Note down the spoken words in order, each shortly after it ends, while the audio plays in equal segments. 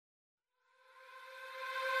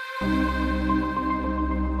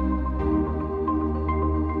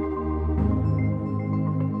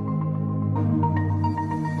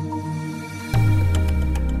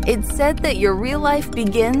It's said that your real life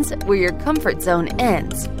begins where your comfort zone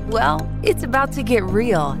ends. Well, it's about to get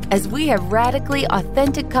real as we have radically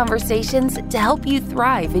authentic conversations to help you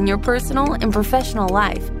thrive in your personal and professional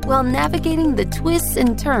life while navigating the twists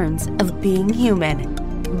and turns of being human.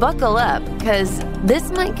 Buckle up, because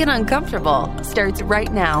This Might Get Uncomfortable starts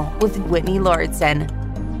right now with Whitney Lauritsen.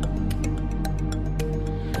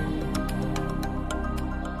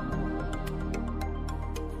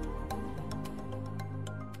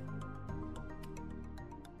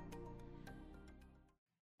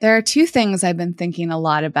 There are two things I've been thinking a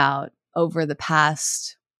lot about over the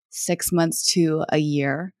past 6 months to a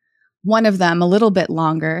year. One of them a little bit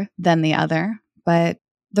longer than the other, but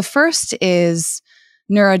the first is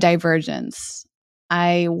neurodivergence.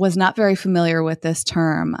 I was not very familiar with this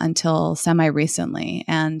term until semi-recently.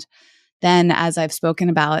 And then, as I've spoken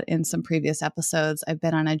about in some previous episodes, I've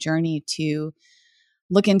been on a journey to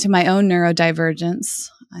look into my own neurodivergence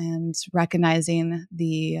and recognizing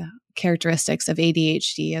the characteristics of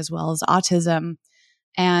ADHD as well as autism.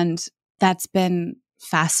 And that's been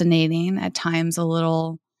fascinating, at times a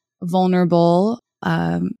little vulnerable,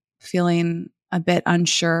 feeling a bit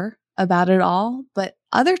unsure about it all, but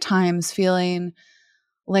other times feeling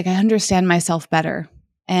like I understand myself better.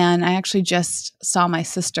 And I actually just saw my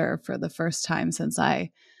sister for the first time since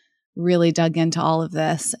I really dug into all of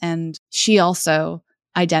this. And she also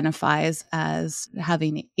identifies as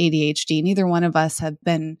having ADHD. Neither one of us have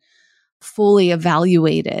been fully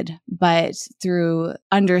evaluated, but through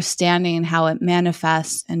understanding how it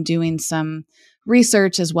manifests and doing some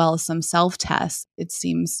research as well as some self-tests, it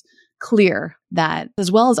seems clear that,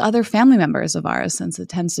 as well as other family members of ours, since it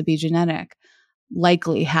tends to be genetic,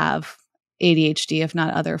 likely have ADHD, if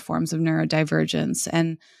not other forms of neurodivergence.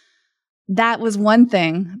 And that was one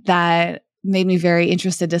thing that made me very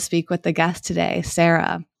interested to speak with the guest today,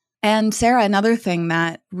 Sarah. And Sarah, another thing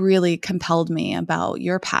that really compelled me about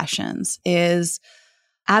your passions is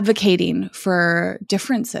advocating for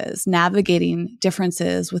differences, navigating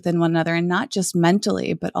differences within one another, and not just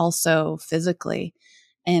mentally, but also physically,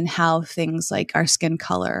 and how things like our skin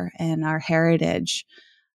color and our heritage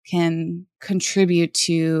can contribute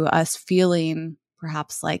to us feeling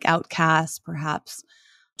perhaps like outcasts, perhaps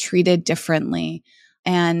treated differently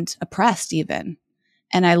and oppressed even.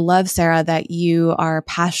 And I love, Sarah, that you are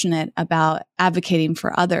passionate about advocating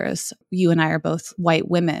for others. You and I are both white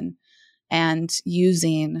women, and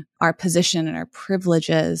using our position and our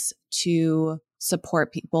privileges to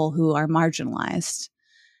support people who are marginalized.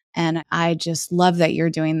 And I just love that you're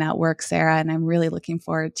doing that work, Sarah. And I'm really looking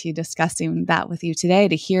forward to discussing that with you today,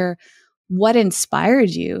 to hear what inspired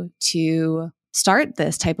you to start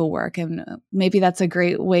this type of work. And maybe that's a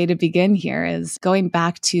great way to begin here, is going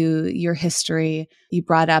back to your history. You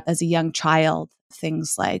brought up as a young child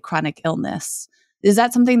things like chronic illness. Is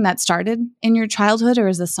that something that started in your childhood, or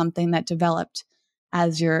is this something that developed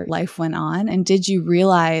as your life went on? And did you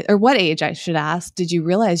realize, or what age, I should ask, did you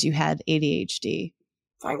realize you had ADHD?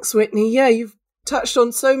 Thanks, Whitney. Yeah, you've touched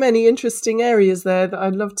on so many interesting areas there that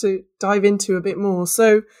I'd love to dive into a bit more.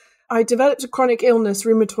 So I developed a chronic illness,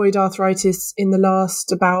 rheumatoid arthritis, in the last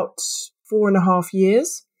about 4.5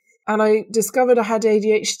 years. And I discovered I had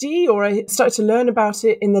ADHD, or I started to learn about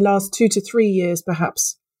it in the last 2 to 3 years,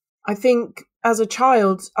 perhaps. I think as a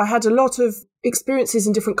child, I had a lot of experiences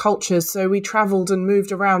in different cultures. So we traveled and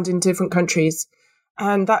moved around in different countries.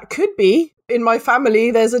 And that could be, in my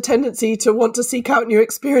family, there's a tendency to want to seek out new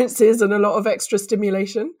experiences and a lot of extra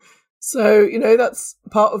stimulation. So, that's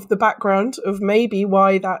part of the background of maybe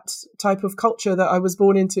why that type of culture that I was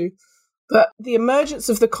born into. But the emergence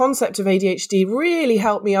of the concept of ADHD really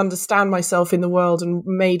helped me understand myself in the world and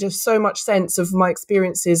made so much sense of my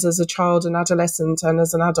experiences as a child and adolescent and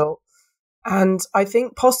as an adult. And I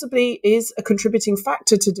think possibly is a contributing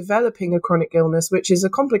factor to developing a chronic illness, which is a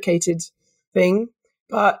complicated thing.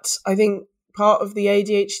 But I think part of the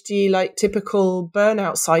ADHD, like typical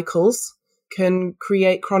burnout cycles, can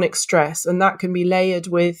create chronic stress, and that can be layered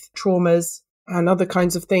with traumas and other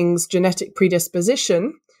kinds of things, genetic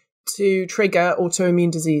predisposition to trigger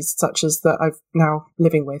autoimmune disease, such as that I've now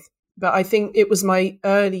living with. But I think it was my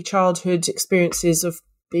early childhood experiences of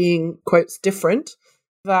being, quotes, different,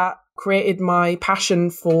 that created my passion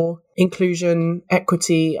for inclusion,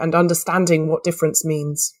 equity, and understanding what difference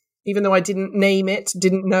means. Even though I didn't name it,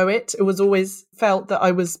 didn't know it, it was always felt that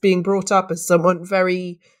I was being brought up as someone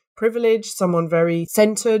very privileged, someone very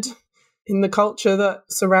centered in the culture that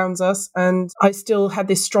surrounds us. And I still had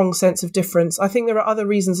this strong sense of difference. I think there are other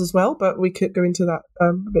reasons as well, but we could go into that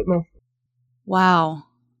a bit more. Wow.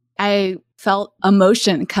 I felt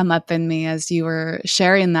emotion come up in me as you were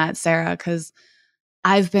sharing that, Sarah, because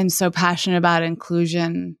I've been so passionate about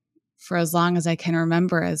inclusion for as long as I can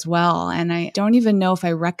remember as well. And I don't even know if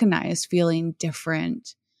I recognized feeling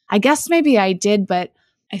different. I guess maybe I did, but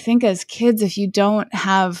I think as kids, if you don't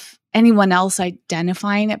have anyone else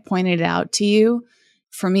identifying it, pointed it out to you,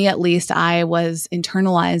 for me at least, I was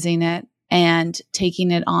internalizing it and taking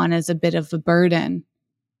it on as a bit of a burden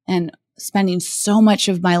and spending so much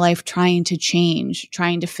of my life trying to change,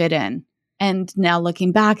 trying to fit in. And now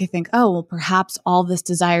looking back, I think, oh, well, perhaps all this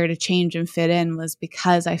desire to change and fit in was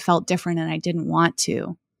because I felt different and I didn't want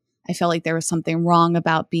to. I felt like there was something wrong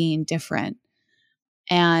about being different.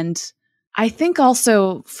 And I think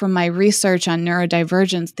also from my research on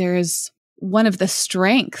neurodivergence, there's one of the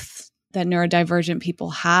strengths that neurodivergent people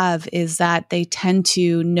have is that they tend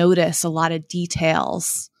to notice a lot of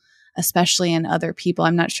details, especially in other people.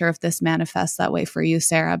 I'm not sure if this manifests that way for you,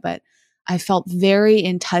 Sarah, but I felt very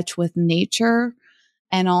in touch with nature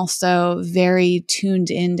and also very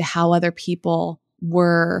tuned into how other people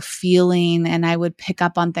were feeling. And I would pick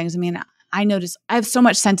up on things. I mean, I noticed I have so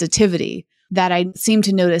much sensitivity that I seem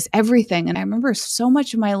to notice everything. And I remember so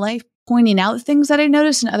much of my life pointing out things that I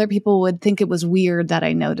noticed, and other people would think it was weird that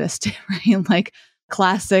I noticed, right? Like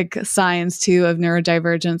classic signs too of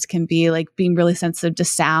neurodivergence can be like being really sensitive to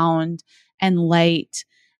sound and light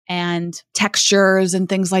and textures and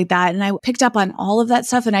things like that. And I picked up on all of that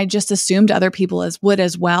stuff, and I just assumed other people would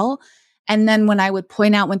as well. And then when I would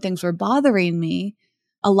point out when things were bothering me,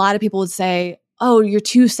 a lot of people would say, oh, you're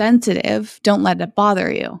too sensitive. Don't let it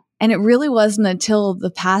bother you. And it really wasn't until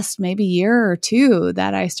the past maybe year or two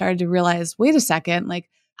that I started to realize, wait a second, like,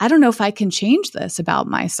 I don't know if I can change this about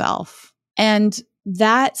myself. And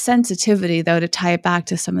that sensitivity, though, to tie it back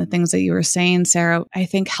to some of the things that you were saying, Sarah, I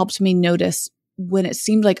think helped me notice when it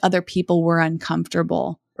seemed like other people were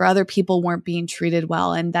uncomfortable or other people weren't being treated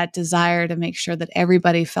well. And that desire to make sure that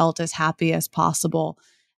everybody felt as happy as possible,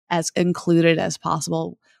 as included as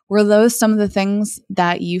possible. Were those some of the things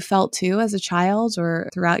that you felt too as a child or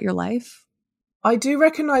throughout your life? I do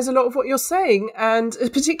recognize a lot of what you're saying, and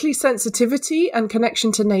particularly sensitivity and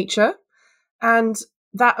connection to nature and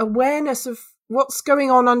that awareness of what's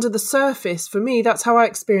going on under the surface. For me, that's how I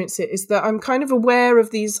experience it, is that I'm kind of aware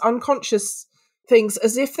of these unconscious things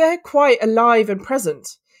as if they're quite alive and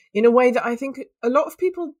present in a way that I think a lot of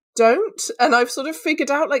people don't. And I've sort of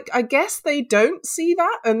figured out, like, I guess they don't see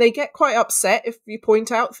that, and they get quite upset if you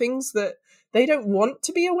point out things that they don't want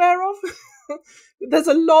to be aware of. There's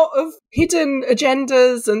a lot of hidden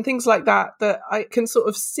agendas and things like that that I can sort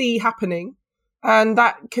of see happening. And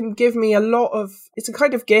that can give me it's a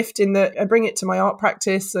kind of gift in that I bring it to my art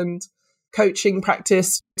practice and coaching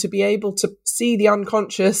practice to be able to see the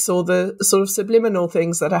unconscious or the sort of subliminal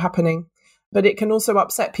things that are happening. But it can also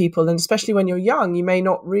upset people. And especially when you're young, you may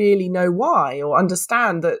not really know why or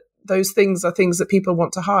understand that those things are things that people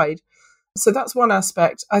want to hide. So that's one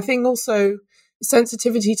aspect. I think also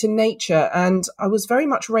sensitivity to nature. And I was very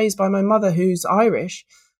much raised by my mother, who's Irish.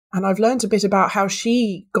 And I've learned a bit about how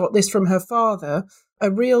she got this from her father,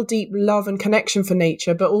 a real deep love and connection for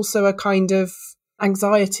nature, but also a kind of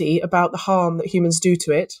anxiety about the harm that humans do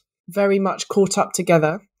to it, very much caught up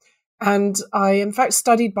together. And I, in fact,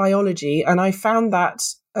 studied biology, and I found that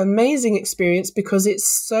amazing experience because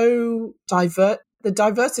it's so diverse. The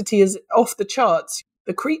diversity is off the charts.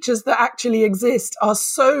 The creatures that actually exist are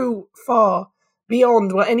so far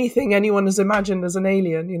beyond what anyone has imagined as an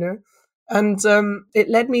alien, you know. And it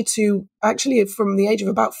led me to, actually, from the age of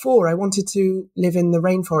about 4, I wanted to live in the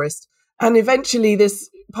rainforest. And eventually this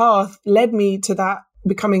path led me to that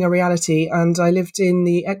becoming a reality. And I lived in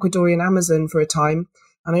the Ecuadorian Amazon for a time.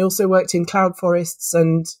 And I also worked in cloud forests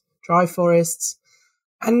and dry forests.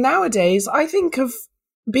 And nowadays, I think of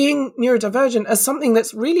being neurodivergent as something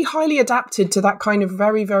that's really highly adapted to that kind of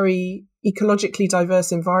very, very ecologically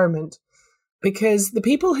diverse environment. Because the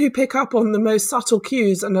people who pick up on the most subtle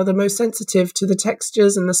cues and are the most sensitive to the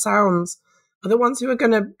textures and the sounds are the ones who are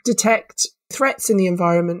going to detect threats in the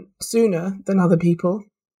environment sooner than other people.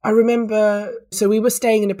 I remember, so we were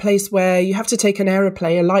staying in a place where you have to take an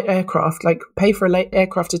aeroplane, a light aircraft, like pay for a light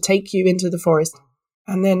aircraft to take you into the forest.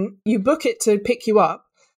 And then you book it to pick you up,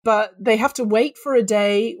 but they have to wait for a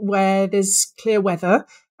day where there's clear weather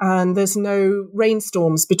and there's no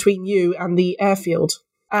rainstorms between you and the airfield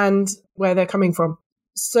and where they're coming from.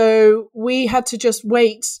 So we had to just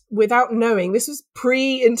wait without knowing. This was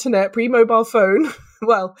pre-internet, pre-mobile phone.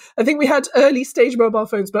 Well, I think we had early stage mobile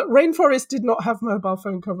phones, but Rainforest did not have mobile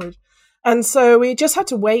phone coverage. And so we just had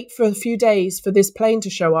to wait for a few days for this plane to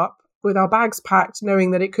show up with our bags packed,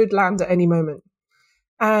 knowing that it could land at any moment.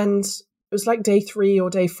 And it was like day 3 or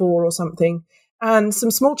day 4 or something. And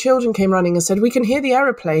some small children came running and said, "We can hear the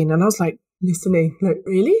aeroplane." And I was like, listening, like,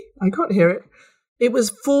 really? I can't hear it. It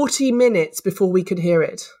was 40 minutes before we could hear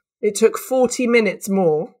it. It took 40 minutes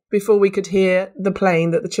more before we could hear the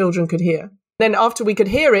plane that the children could hear. Then after we could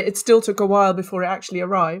hear it, it still took a while before it actually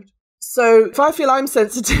arrived. So if I feel I'm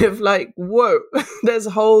sensitive, like, whoa, there's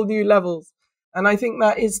whole new levels. And I think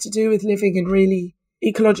that is to do with living in really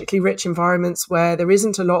ecologically rich environments where there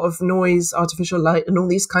isn't a lot of noise, artificial light, and all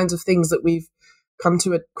these kinds of things that we've come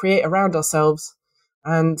to create around ourselves,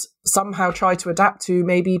 and somehow try to adapt to.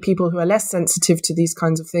 Maybe people who are less sensitive to these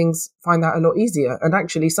kinds of things find that a lot easier. And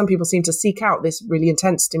actually, some people seem to seek out this really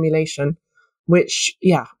intense stimulation, which,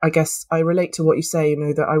 yeah, I guess I relate to what you say,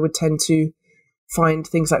 that I would tend to find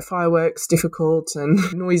things like fireworks difficult and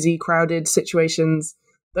noisy, crowded situations.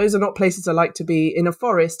 Those are not places I like to be. In a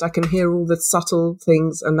forest, I can hear all the subtle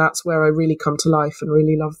things, and that's where I really come to life and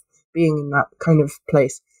really love being in that kind of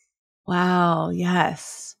place. Wow,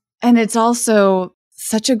 yes. And it's also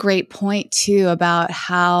such a great point, too, about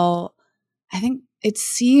how I think it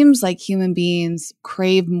seems like human beings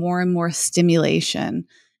crave more and more stimulation.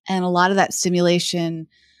 And a lot of that stimulation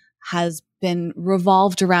has been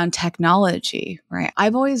revolved around technology, right?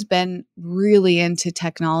 I've always been really into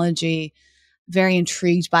technology, very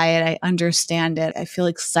intrigued by it. I understand it. I feel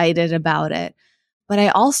excited about it. But I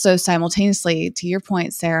also simultaneously, to your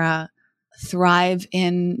point, Sarah, thrive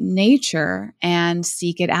in nature and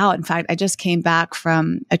seek it out. In fact, I just came back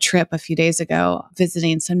from a trip a few days ago,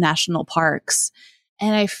 visiting some national parks,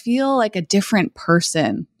 and I feel like a different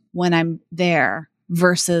person when I'm there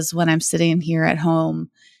versus when I'm sitting here at home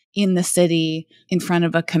in the city in front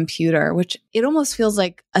of a computer, which it almost feels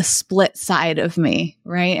like a split side of me,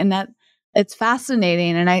 right? And that it's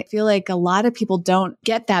fascinating. And I feel like a lot of people don't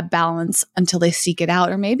get that balance until they seek it out,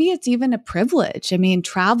 or maybe it's even a privilege. I mean,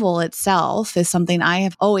 travel itself is something I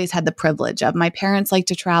have always had the privilege of. My parents like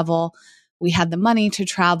to travel. We had the money to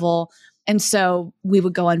travel. And so we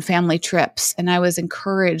would go on family trips, and I was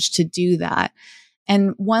encouraged to do that.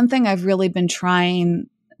 And one thing I've really been trying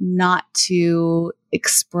not to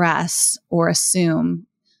express or assume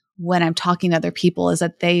when I'm talking to other people is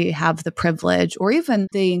that they have the privilege or even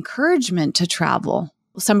the encouragement to travel.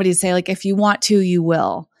 Somebody say, like, if you want to, you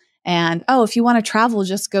will. And, oh, if you want to travel,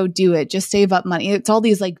 just go do it. Just save up money. It's all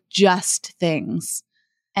these like just things.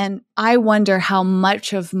 And I wonder how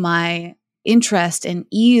much of my interest and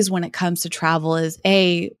ease when it comes to travel is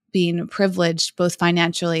being privileged both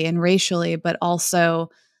financially and racially, but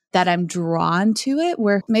also that I'm drawn to it,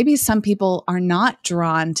 where maybe some people are not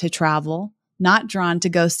drawn to travel, not drawn to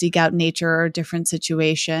go seek out nature or a different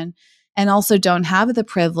situation, and also don't have the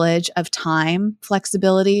privilege of time,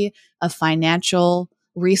 flexibility, of financial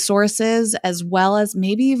resources, as well as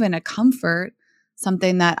maybe even a comfort,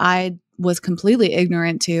 something that I was completely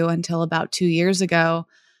ignorant to until about 2 years ago,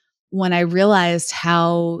 when I realized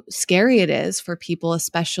how scary it is for people,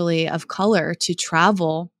 especially of color, to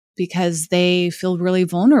travel because they feel really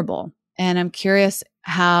vulnerable. And I'm curious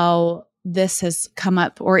how this has come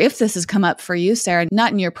up, or if this has come up for you, Sarah,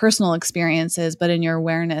 not in your personal experiences, but in your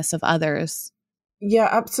awareness of others. Yeah,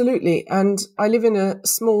 absolutely. And I live in a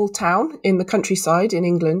small town in the countryside in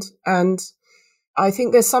England, and I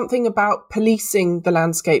think there's something about policing the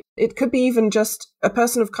landscape. It could be even just a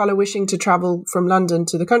person of colour wishing to travel from London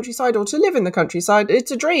to the countryside or to live in the countryside.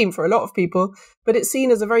 It's a dream for a lot of people, but it's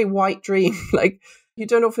seen as a very white dream. Like, you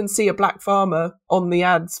don't often see a black farmer on the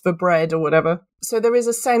ads for bread or whatever. So there is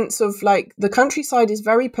a sense of like the countryside is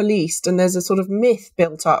very policed, and there's a sort of myth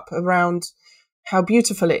built up around how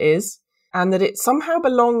beautiful it is, and that it somehow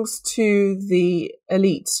belongs to the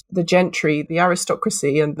elite, the gentry, the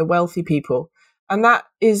aristocracy, and the wealthy people. And that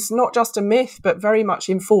is not just a myth, but very much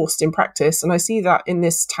enforced in practice. And I see that in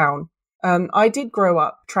this town. I did grow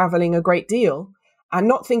up traveling a great deal and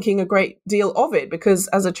not thinking a great deal of it, because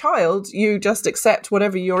as a child, you just accept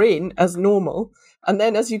whatever you're in as normal. And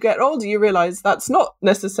then as you get older, you realize that's not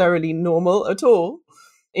necessarily normal at all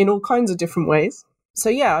in all kinds of different ways. So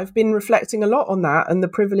yeah, I've been reflecting a lot on that and the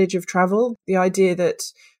privilege of travel, the idea that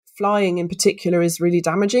flying in particular is really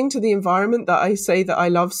damaging to the environment that I say that I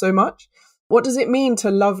love so much. What does it mean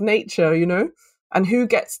to love nature, and who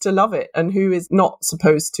gets to love it and who is not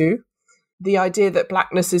supposed to? The idea that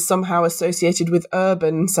blackness is somehow associated with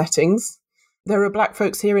urban settings. There are black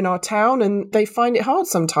folks here in our town and they find it hard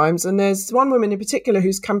sometimes. And there's one woman in particular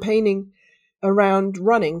who's campaigning around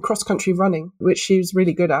running, cross-country running, which she's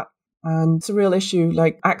really good at. And it's a real issue,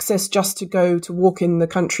 like access just to go to walk in the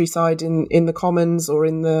countryside, in the commons or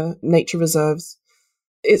in the nature reserves.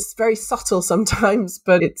 It's very subtle sometimes,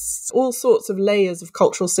 but it's all sorts of layers of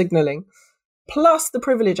cultural signalling. plus the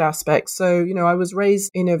privilege aspect. So, I was raised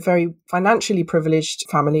in a very financially privileged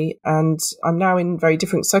family, and I'm now in very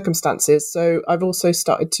different circumstances. So I've also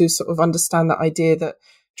started to sort of understand that idea that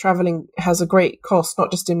traveling has a great cost, not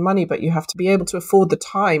just in money, but you have to be able to afford the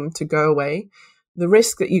time to go away, the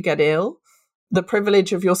risk that you get ill, the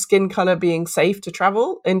privilege of your skin color being safe to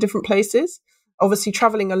travel in different places. Obviously,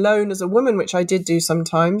 traveling alone as a woman, which I did do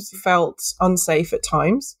sometimes, felt unsafe at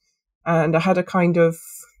times. And I had a kind of,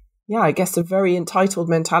 I guess a very entitled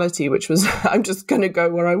mentality, which was, I'm just going to go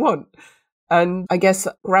where I want. And I guess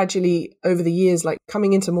gradually over the years, like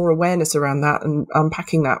coming into more awareness around that and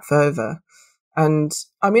unpacking that further. And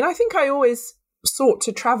I think I always sought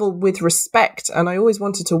to travel with respect, and I always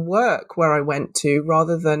wanted to work where I went to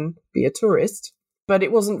rather than be a tourist. But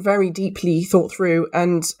it wasn't very deeply thought through,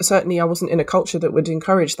 and certainly I wasn't in a culture that would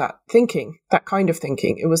encourage that thinking, that kind of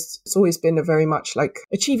thinking. It's always been a very much like,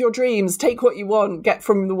 achieve your dreams, take what you want, get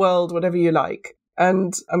from the world whatever you like.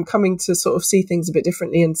 And I'm coming to sort of see things a bit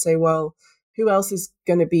differently and say, well, who else is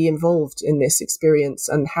going to be involved in this experience,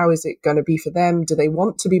 and how is it going to be for them? Do they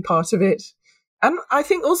want to be part of it? And I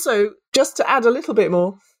think also, just to add a little bit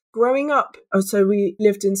more, growing up, so we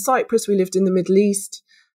lived in Cyprus, we lived in the Middle East.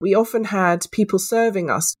 We often had people serving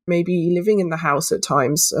us, maybe living in the house at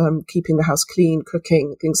times, keeping the house clean,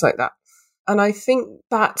 cooking, things like that. And I think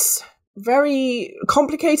that's very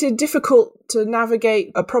complicated, difficult to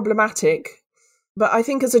navigate, problematic. But I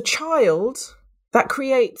think as a child, that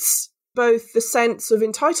creates both the sense of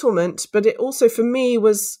entitlement, but it also, for me,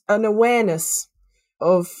 was an awareness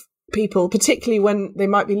of people, particularly when they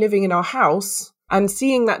might be living in our house, and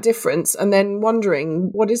seeing that difference and then wondering,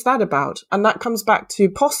 what is that about? And that comes back to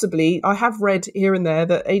possibly, I have read here and there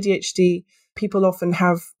that ADHD people often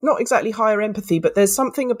have not exactly higher empathy, but there's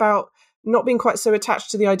something about not being quite so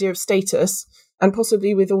attached to the idea of status, and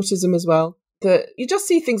possibly with autism as well, that you just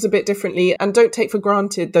see things a bit differently and don't take for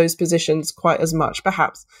granted those positions quite as much,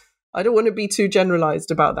 perhaps. I don't want to be too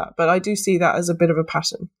generalized about that, but I do see that as a bit of a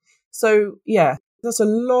pattern. So, that's a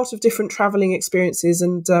lot of different traveling experiences.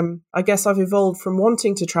 And I guess I've evolved from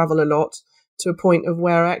wanting to travel a lot to a point of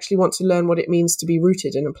where I actually want to learn what it means to be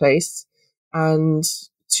rooted in a place and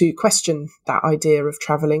to question that idea of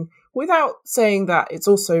traveling, without saying that it's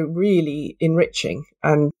also really enriching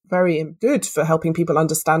and very good for helping people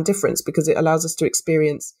understand difference, because it allows us to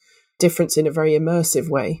experience difference in a very immersive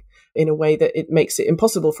way, in a way that it makes it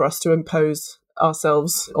impossible for us to impose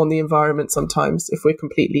ourselves on the environment sometimes if we're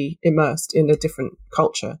completely immersed in a different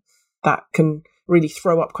culture. That can really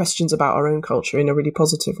throw up questions about our own culture in a really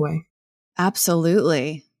positive way.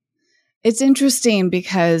 Absolutely. It's interesting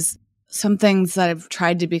because some things that I've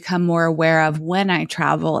tried to become more aware of when I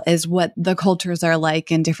travel is what the cultures are like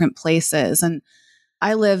in different places. And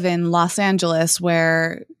I live in Los Angeles,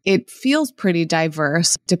 where it feels pretty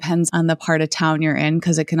diverse. Depends on the part of town you're in,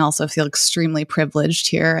 because it can also feel extremely privileged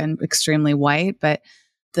here and extremely white. But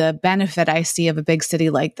the benefit I see of a big city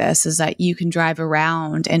like this is that you can drive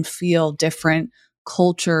around and feel different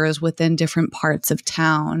cultures within different parts of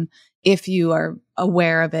town if you are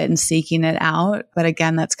aware of it and seeking it out. But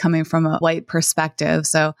again, that's coming from a white perspective.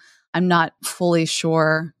 So I'm not fully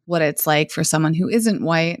sure what it's like for someone who isn't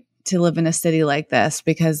white to live in a city like this,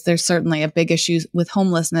 because there's certainly a big issue with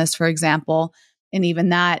homelessness, for example. And even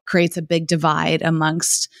that creates a big divide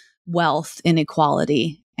amongst wealth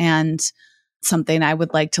inequality, and something I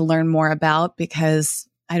would like to learn more about, because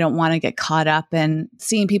I don't want to get caught up in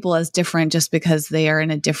seeing people as different just because they are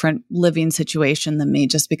in a different living situation than me,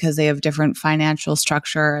 just because they have different financial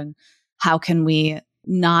structure. And how can we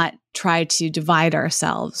not try to divide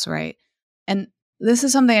ourselves, right? And this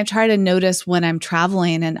is something I try to notice when I'm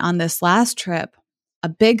traveling. And on this last trip, a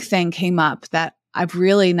big thing came up that I've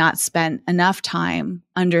really not spent enough time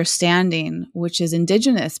understanding, which is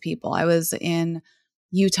Indigenous people. I was in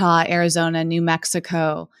Utah, Arizona, New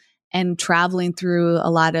Mexico, and traveling through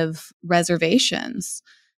a lot of reservations.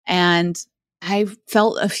 And I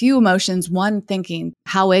felt a few emotions. One, thinking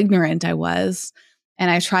how ignorant I was.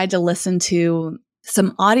 And I tried to listen to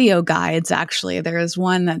some audio guides, actually. There is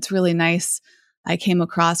one that's really nice I came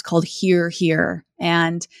across called Hear Here.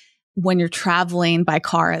 And when you're traveling by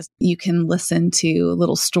car, you can listen to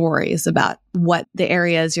little stories about what the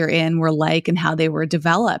areas you're in were like and how they were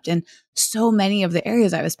developed. And so many of the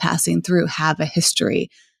areas I was passing through have a history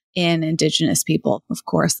in Indigenous people, of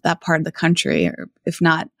course, that part of the country, or if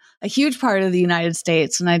not a huge part of the United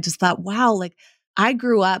States. And I just thought, wow, like I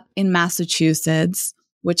grew up in Massachusetts,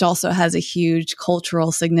 which also has a huge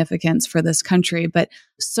cultural significance for this country. But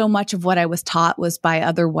so much of what I was taught was by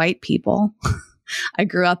other white people. I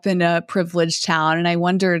grew up in a privileged town, and I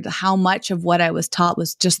wondered how much of what I was taught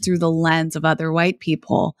was just through the lens of other white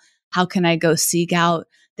people. How can I go seek out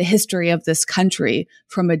the history of this country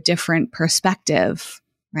from a different perspective,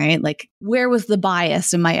 right? Like, where was the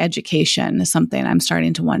bias in my education is something I'm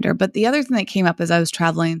starting to wonder. But the other thing that came up as I was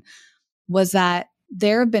traveling was that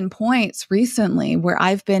there have been points recently where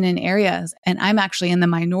I've been in areas and I'm actually in the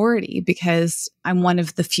minority because I'm one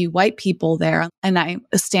of the few white people there and I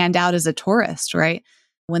stand out as a tourist, right?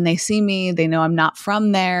 When they see me, they know I'm not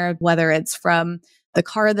from there, whether it's from the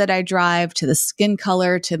car that I drive to the skin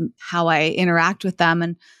color to how I interact with them.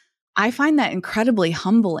 And I find that incredibly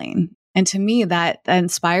humbling. And to me, that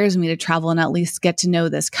inspires me to travel and at least get to know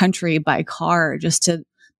this country by car, just to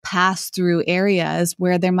pass through areas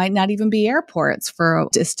where there might not even be airports for a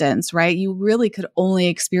distance, right? You really could only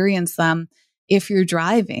experience them if you're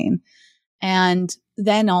driving. And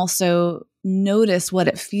then also notice what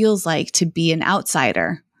it feels like to be an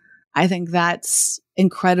outsider. I think that's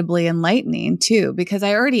incredibly enlightening too, because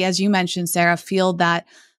I already, as you mentioned, Sarah, feel that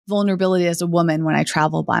vulnerability as a woman when I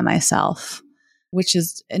travel by myself, which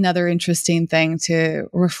is another interesting thing to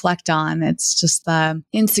reflect on. It's just the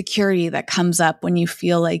insecurity that comes up when you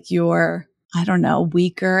feel like you're, I don't know,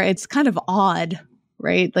 weaker. It's kind of odd,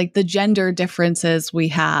 right? Like the gender differences we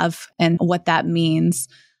have and what that means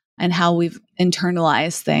and how we've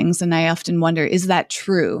internalized things. And I often wonder, is that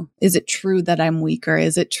true? Is it true that I'm weaker?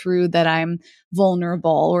 Is it true that I'm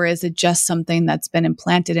vulnerable? Or is it just something that's been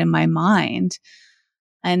implanted in my mind?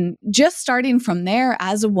 And just starting from there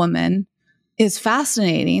as a woman is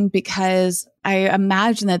fascinating because I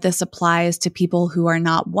imagine that this applies to people who are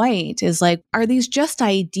not white. Is like, are these just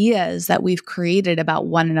ideas that we've created about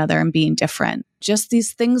one another and being different? Just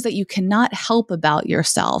these things that you cannot help about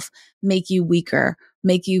yourself make you weaker,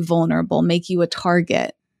 make you vulnerable, make you a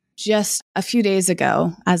target. Just a few days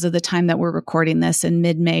ago, as of the time that we're recording this in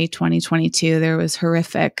mid-May 2022, there was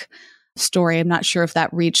horrific story. I'm not sure if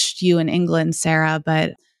that reached you in England, Sarah,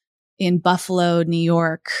 but in Buffalo, New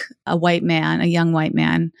York, a young white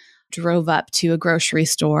man, drove up to a grocery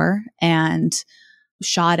store and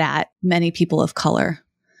shot at many people of color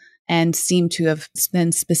and seemed to have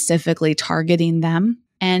been specifically targeting them.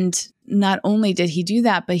 And not only did he do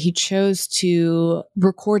that, but he chose to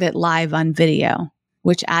record it live on video,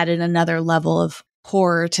 which added another level of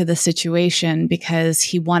horror to the situation because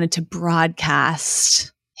he wanted to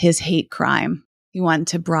broadcast his hate crime. He wanted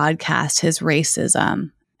to broadcast his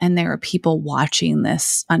racism. And there are people watching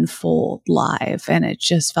this unfold live. And it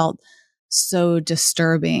just felt so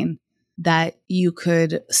disturbing that you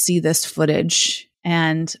could see this footage.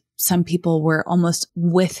 And some people were almost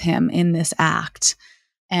with him in this act.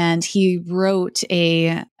 And he wrote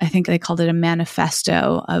I think they called it a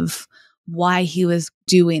manifesto of why he was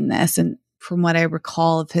doing this. And from what I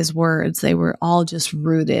recall of his words, they were all just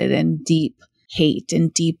rooted in deep hate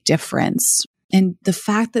and deep difference. And the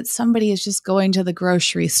fact that somebody is just going to the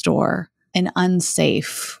grocery store and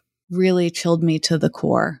unsafe really chilled me to the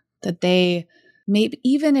core. That they, maybe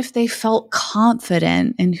even if they felt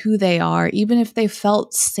confident in who they are, even if they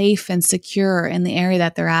felt safe and secure in the area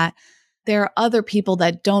that they're at, there are other people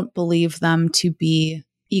that don't believe them to be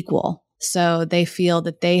equal. So they feel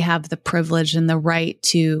that they have the privilege and the right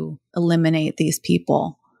to eliminate these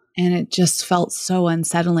people. And it just felt so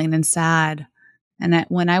unsettling and sad. And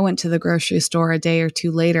when I went to the grocery store a day or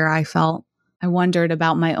two later, I wondered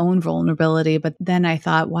about my own vulnerability. But then I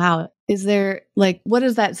thought, wow, what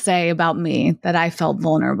does that say about me that I felt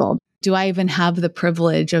vulnerable? Do I even have the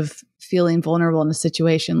privilege of feeling vulnerable in a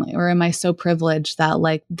situation? Or am I so privileged that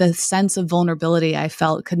like the sense of vulnerability I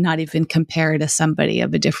felt could not even compare to somebody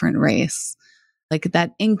of a different race? Like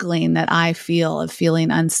that inkling that I feel of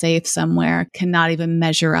feeling unsafe somewhere cannot even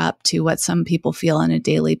measure up to what some people feel on a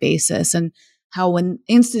daily basis. And how when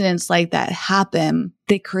incidents like that happen,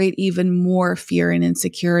 they create even more fear and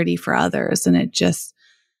insecurity for others. And it just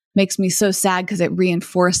makes me so sad because it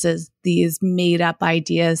reinforces these made up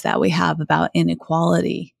ideas that we have about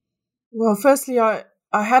inequality. Well, firstly, I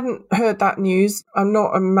hadn't heard that news. I'm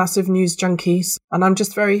not a massive news junkie, and I'm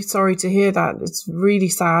just very sorry to hear that. It's really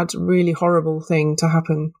sad, really horrible thing to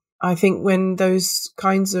happen. I think when those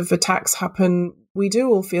kinds of attacks happen, we do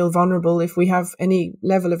all feel vulnerable if we have any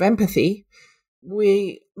level of empathy.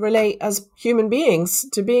 We relate as human beings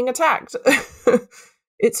to being attacked.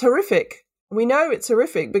 It's horrific. We know it's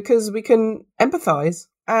horrific because we can empathize.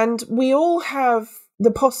 And we all have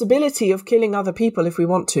the possibility of killing other people if we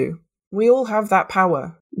want to. We all have that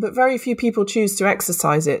power, but very few people choose to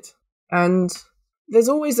exercise it. And there's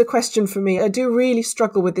always a question for me. I do really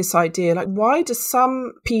struggle with this idea. Like, why do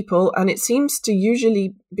some people, and it seems to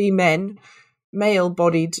usually be men,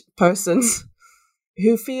 male-bodied persons,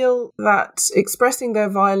 who feel that expressing their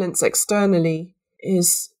violence externally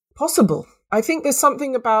is possible? I think there's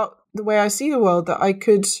something about the way I see the world, that I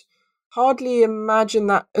could hardly imagine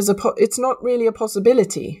that as it's not really a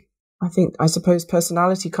possibility. I suppose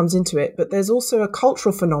personality comes into it, but there's also a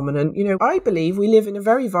cultural phenomenon. I believe we live in a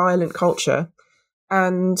very violent culture,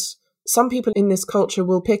 and some people in this culture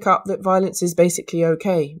will pick up that violence is basically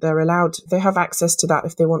okay. They have access to that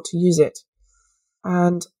if they want to use it.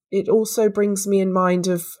 And it also brings me in mind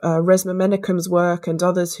of Resmaa Menakem's work and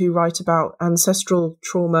others who write about ancestral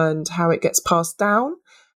trauma and how it gets passed down.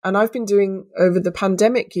 And I've been doing, over the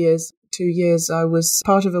pandemic 2 years, I was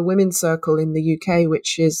part of a women's circle in the UK,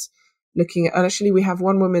 which is looking at, and actually we have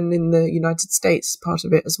one woman in the United States part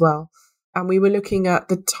of it as well. And we were looking at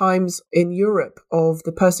the times in Europe of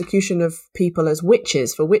the persecution of people as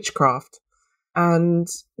witches for witchcraft. And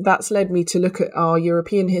that's led me to look at our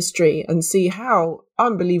European history and see how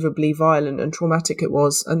unbelievably violent and traumatic it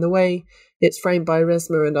was. And the way it's framed by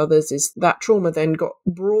Resmaa and others is that trauma then got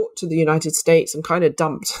brought to the United States and kind of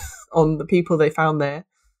dumped on the people they found there,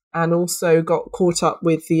 and also got caught up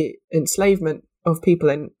with the enslavement of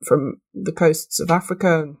people from the coasts of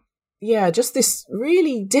Africa. Yeah, just this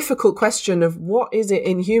really difficult question of what is it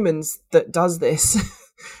in humans that does this?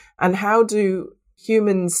 And how do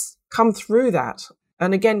humans come through that?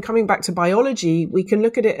 And again, coming back to biology, we can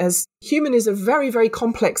look at it as human is a very, very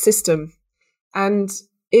complex system. And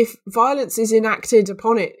if violence is enacted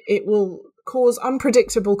upon it, it will cause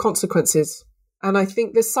unpredictable consequences. And I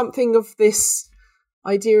think there's something of this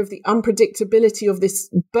idea of the unpredictability of this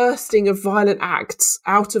bursting of violent acts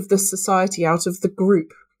out of the society, out of the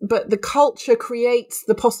group. But the culture creates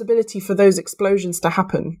the possibility for those explosions to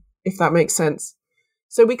happen, if that makes sense.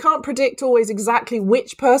 So we can't predict always exactly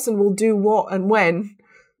which person will do what and when,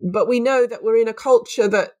 but we know that we're in a culture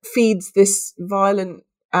that feeds this violent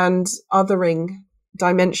and othering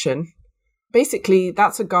dimension. Basically,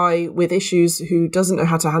 that's a guy with issues who doesn't know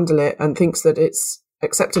how to handle it and thinks that it's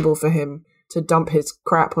acceptable for him to dump his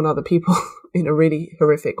crap on other people in a really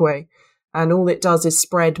horrific way. And all it does is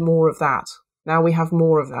spread more of that. Now we have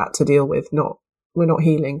more of that to deal with. We're not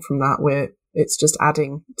healing from that. It's just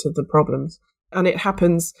adding to the problems. And it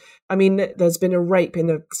happens. I mean, there's been a rape in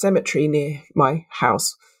a cemetery near my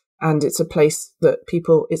house. And it's a place that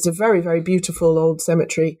it's a very, very beautiful old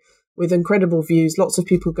cemetery with incredible views. Lots of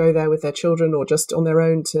people go there with their children or just on their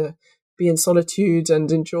own to be in solitude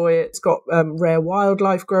and enjoy it. It's got rare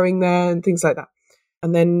wildlife growing there and things like that.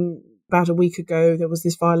 And then about a week ago, there was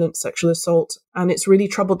this violent sexual assault, and it's really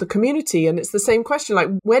troubled the community. And it's the same question, like,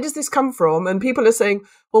 where does this come from? And people are saying,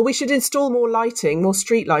 well, we should install more lighting, more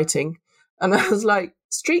street lighting. And I was like,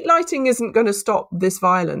 street lighting isn't going to stop this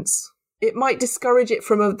violence. It might discourage it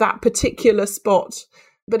from that particular spot,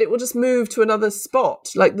 but it will just move to another spot.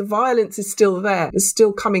 Like, the violence is still there, it's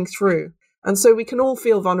still coming through. And so we can all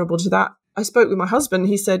feel vulnerable to that. I spoke with my husband.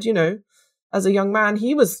 He said, as a young man,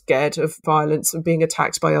 he was scared of violence and being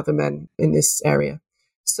attacked by other men in this area.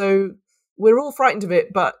 So we're all frightened of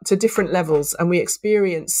it, but to different levels. And we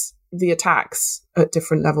experience the attacks at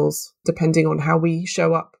different levels, depending on how we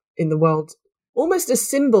show up in the world, almost as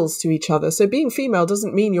symbols to each other. So being female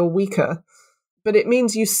doesn't mean you're weaker, but it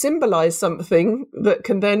means you symbolize something that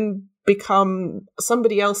can then become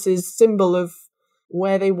somebody else's symbol of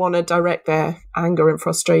where they want to direct their anger and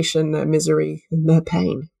frustration, their misery and their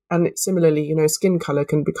pain. And similarly, skin color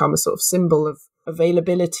can become a sort of symbol of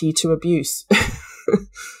availability to abuse.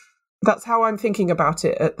 That's how I'm thinking about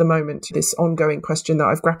it at the moment, this ongoing question that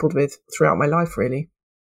I've grappled with throughout my life, really.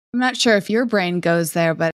 I'm not sure if your brain goes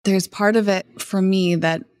there, but there's part of it for me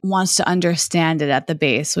that wants to understand it at the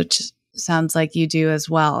base, which sounds like you do as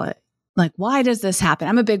well. Like, why does this happen?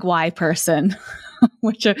 I'm a big why person,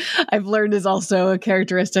 which I've learned is also a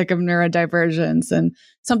characteristic of neurodivergence and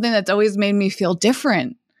something that's always made me feel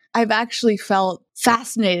different. I've actually felt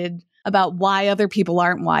fascinated about why other people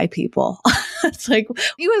aren't why people. It's like,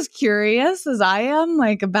 you as curious as I am,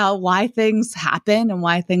 like, about why things happen and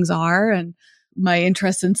why things are. And my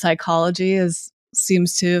interest in psychology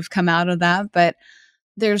seems to have come out of that. But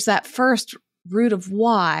there's that first root of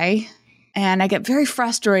why. And I get very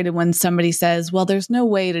frustrated when somebody says, well, there's no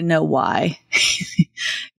way to know why.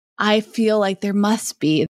 I feel like there must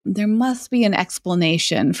be an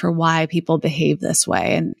explanation for why people behave this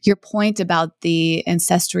way. And your point about the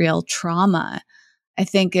ancestral trauma, I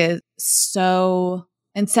think, is so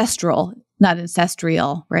ancestral, not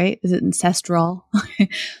ancestral, right? Is it ancestral?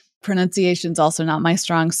 Pronunciation's also not my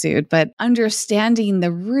strong suit, but understanding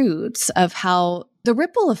the roots of how the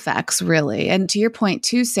ripple effects, really. And to your point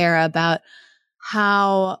too, Sarah, about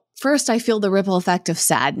how first I feel the ripple effect of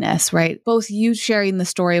sadness, right? Both you sharing the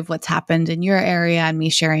story of what's happened in your area and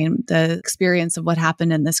me sharing the experience of what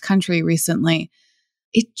happened in this country recently.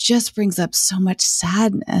 it just brings up so much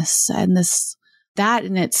sadness. And that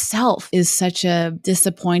in itself is such a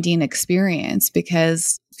disappointing experience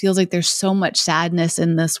because it feels like there's so much sadness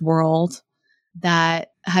in this world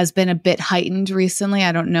that has been a bit heightened recently.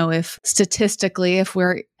 I don't know if statistically, if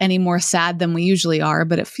we're any more sad than we usually are,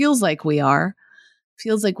 but it feels like we are. It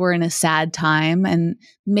feels like we're in a sad time. And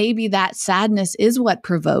maybe that sadness is what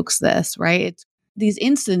provokes this, right? These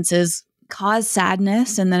instances cause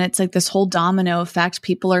sadness. And then it's like this whole domino effect.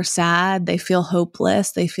 People are sad. They feel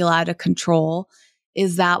hopeless. They feel out of control.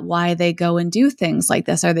 Is that why they go and do things like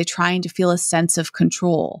this? Are they trying to feel a sense of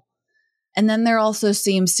control? And then there also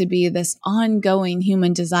seems to be this ongoing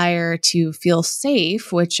human desire to feel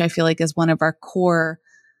safe, which I feel like is one of our core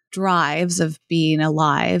drives of being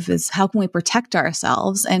alive, is how can we protect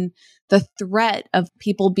ourselves? And the threat of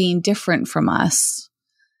people being different from us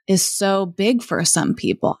is so big for some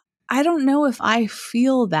people. I don't know if I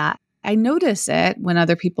feel that. I notice it when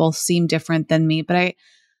other people seem different than me, but I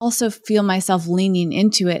also feel myself leaning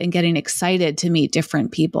into it and getting excited to meet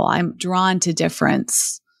different people. I'm drawn to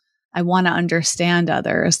difference. I want to understand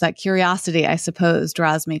others. That curiosity, I suppose,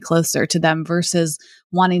 draws me closer to them versus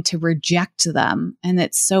wanting to reject them. And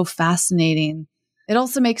it's so fascinating. It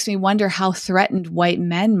also makes me wonder how threatened white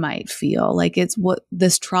men might feel. Like it's what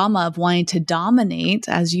this trauma of wanting to dominate,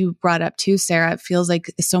 as you brought up too, Sarah, it feels like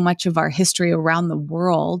so much of our history around the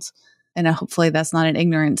world. And hopefully that's not an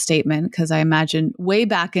ignorant statement, because I imagine way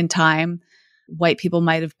back in time, white people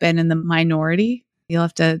might have been in the minority. You'll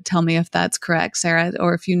have to tell me if that's correct, Sarah,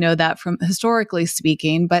 or if you know that from historically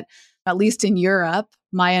speaking. But at least in Europe,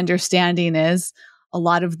 my understanding is a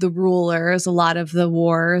lot of the rulers, a lot of the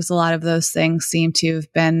wars, a lot of those things seem to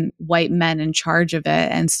have been white men in charge of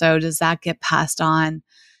it. And so does that get passed on?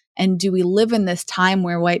 And do we live in this time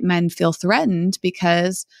where white men feel threatened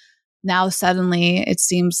because now suddenly it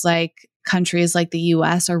seems like countries like the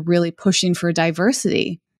US are really pushing for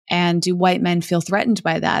diversity? And do white men feel threatened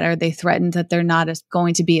by that? Are they threatened that they're not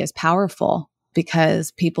going to be as powerful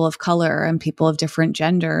because people of color and people of different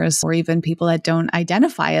genders, or even people that don't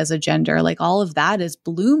identify as a gender, like all of that is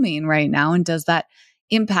blooming right now? And does that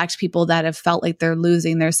impact people that have felt like they're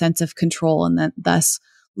losing their sense of control and thus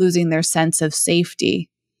losing their sense of safety?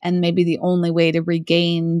 And maybe the only way to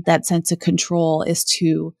regain that sense of control is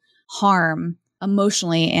to harm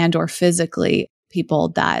emotionally and or physically people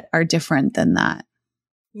that are different than that.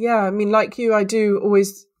 Yeah, I mean, like you, I do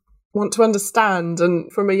always want to understand. And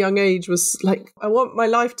from a young age was like, I want my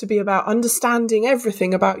life to be about understanding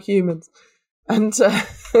everything about humans. And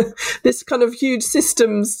this kind of huge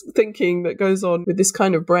systems thinking that goes on with this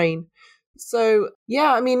kind of brain. So,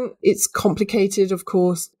 yeah, I mean, it's complicated, of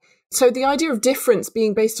course. So the idea of difference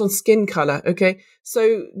being based on skin color, okay?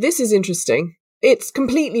 So this is interesting. It's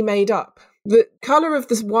completely made up. The color of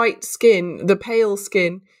this white skin, the pale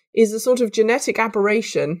skin, is a sort of genetic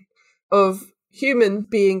aberration of humans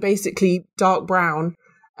being basically dark brown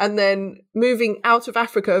and then moving out of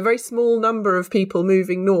Africa, a very small number of people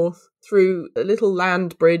moving north through a little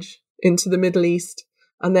land bridge into the Middle East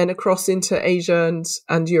and then across into Asia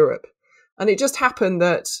and Europe. And it just happened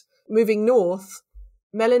that moving north,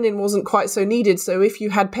 melanin wasn't quite so needed. So if you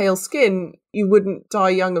had pale skin, you wouldn't die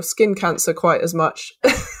young of skin cancer quite as much.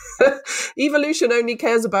 Evolution only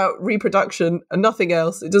cares about reproduction and nothing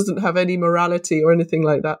else. It doesn't have any morality or anything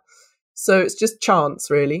like that. So it's just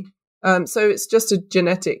chance, really. So it's just a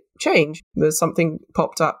genetic change. There's something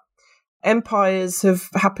popped up. Empires have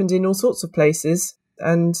happened in all sorts of places,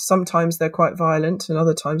 and sometimes they're quite violent and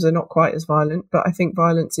other times they're not quite as violent. But I think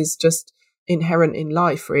violence is just inherent in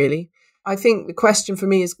life, really. I think the question for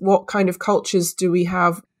me is, what kind of cultures do we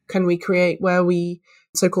have? Can we create where we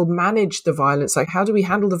so-called manage the violence? Like, how do we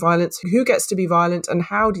handle the violence? Who gets to be violent and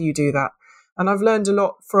how do you do that? And I've learned a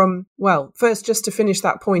lot from, well, first, just to finish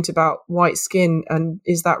that point about white skin and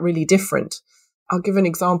is that really different? I'll give an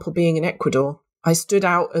example being in Ecuador. I stood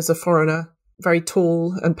out as a foreigner, very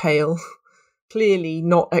tall and pale, clearly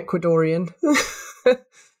not Ecuadorian.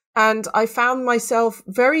 And I found myself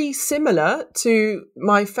very similar to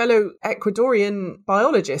my fellow Ecuadorian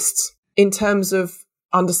biologists in terms of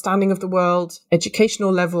understanding of the world,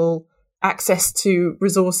 educational level, access to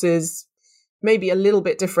resources, maybe a little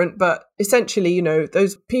bit different, but essentially, you know,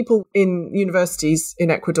 those people in universities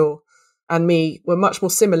in Ecuador and me were much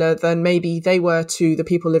more similar than maybe they were to the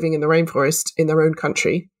people living in the rainforest in their own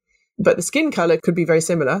country. But the skin color could be very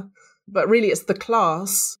similar, but really it's the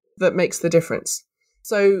class that makes the difference.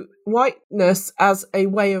 So whiteness as a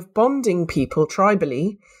way of bonding people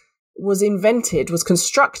tribally was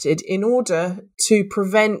constructed in order to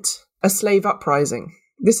prevent a slave uprising.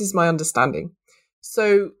 This is my understanding.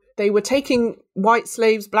 So they were taking white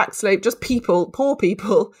slaves, black slaves, just people, poor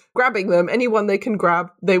people, grabbing them, anyone they can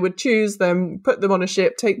grab. They would choose them, put them on a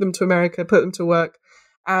ship, take them to America, put them to work.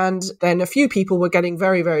 And then a few people were getting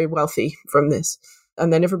very, very wealthy from this.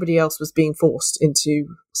 And then everybody else was being forced into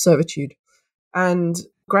servitude. And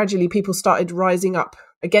gradually people started rising up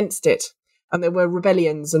against it. And there were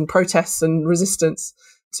rebellions and protests and resistance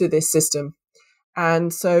to this system.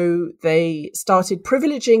 And so they started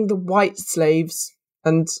privileging the white slaves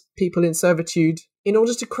and people in servitude in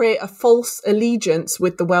order to create a false allegiance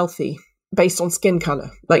with the wealthy based on skin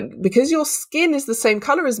color. Like, because your skin is the same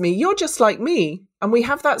color as me, you're just like me. And we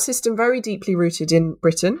have that system very deeply rooted in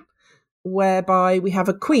Britain, whereby we have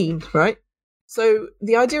a queen, right? So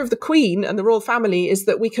the idea of the queen and the royal family is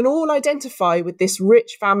that we can all identify with this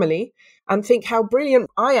rich family and think how brilliant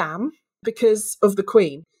I am because of the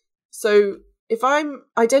queen. So if I'm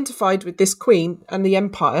identified with this queen and the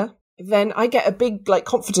empire, then I get a big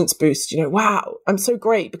confidence boost. Wow, I'm so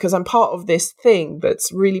great because I'm part of this thing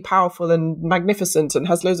that's really powerful and magnificent and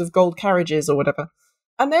has loads of gold carriages or whatever.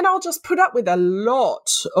 And then I'll just put up with a lot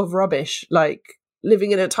of rubbish, like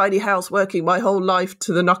living in a tiny house, working my whole life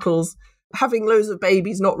to the knuckles, having loads of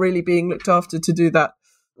babies, not really being looked after to do that,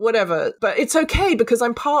 whatever. But it's okay because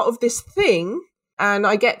I'm part of this thing. And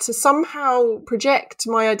I get to somehow project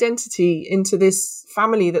my identity into this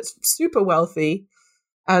family that's super wealthy,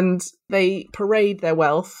 and they parade their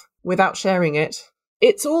wealth without sharing it.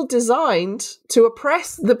 It's all designed to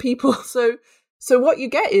oppress the people. So what you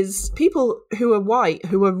get is people who are white,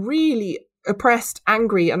 who are really oppressed,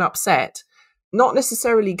 angry and upset, not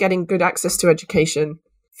necessarily getting good access to education,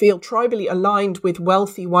 feel tribally aligned with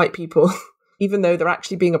wealthy white people, even though they're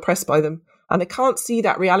actually being oppressed by them. And they can't see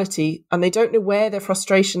that reality, and they don't know where their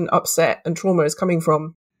frustration, upset, and trauma is coming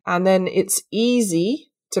from. And then it's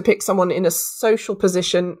easy to pick someone in a social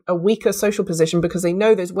position, a weaker social position, because they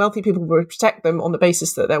know those wealthy people will protect them on the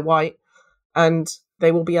basis that they're white, and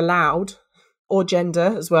they will be allowed, or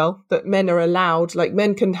gender as well, that men are allowed. Like,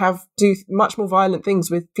 men can do much more violent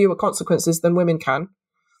things with fewer consequences than women can.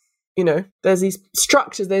 There's these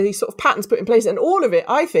structures, there's these sort of patterns put in place, and all of it,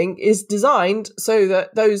 I think, is designed so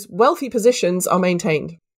that those wealthy positions are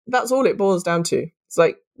maintained. That's all it boils down to. It's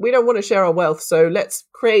like, we don't want to share our wealth, so let's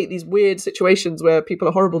create these weird situations where people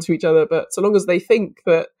are horrible to each other, but so long as they think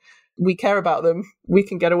that we care about them, we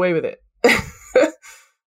can get away with it.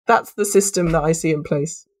 That's the system that I see in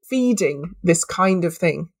place, feeding this kind of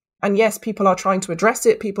thing. And yes, people are trying to address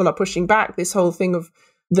it, people are pushing back this whole thing of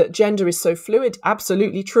that gender is so fluid.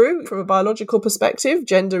 Absolutely true. From a biological perspective,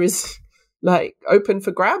 gender is open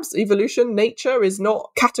for grabs. Evolution, nature is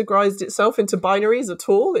not categorized itself into binaries at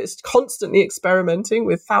all. It's constantly experimenting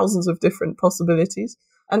with thousands of different possibilities.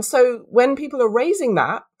 And so when people are raising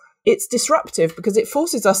that, it's disruptive because it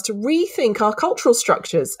forces us to rethink our cultural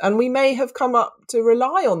structures. And we may have come up to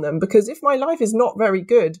rely on them because if my life is not very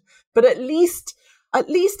good, but at least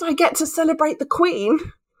I get to celebrate the Queen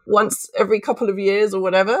once every couple of years or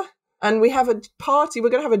whatever, and we have a party, we're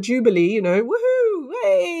going to have a jubilee, woohoo,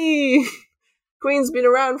 hey, Queen's been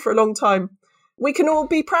around for a long time. We can all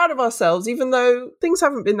be proud of ourselves, even though things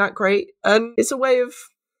haven't been that great, and it's a way of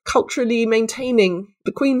culturally maintaining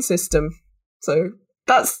the Queen system. So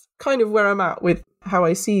that's kind of where I'm at with how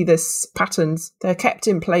I see this patterns. They're kept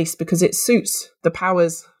in place because it suits the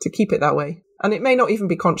powers to keep it that way. And it may not even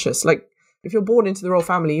be conscious. If you're born into the royal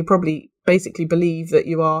family, you probably basically believe that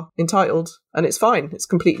you are entitled, and it's fine. It's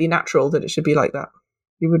completely natural that it should be like that.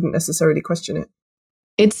 You wouldn't necessarily question it.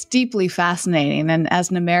 It's deeply fascinating. And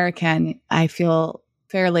as an American, I feel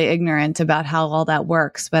fairly ignorant about how all that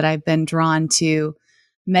works, but I've been drawn to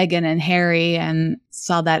Meghan and Harry and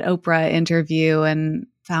saw that Oprah interview and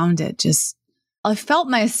found it I felt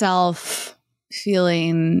myself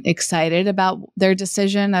feeling excited about their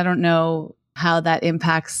decision. I don't know how that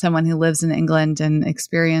impacts someone who lives in England and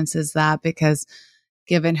experiences that, because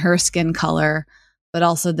given her skin color, but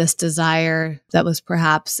also this desire that was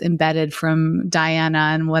perhaps embedded from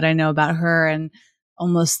Diana and what I know about her, and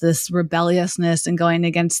almost this rebelliousness and going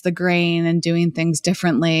against the grain and doing things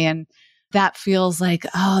differently. And that feels like,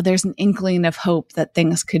 there's an inkling of hope that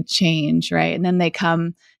things could change, right? And then they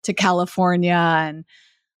come to California, and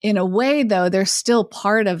in a way, though, they're still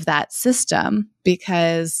part of that system,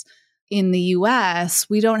 because in the US,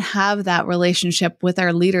 we don't have that relationship with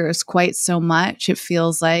our leaders quite so much. It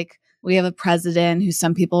feels like we have a president who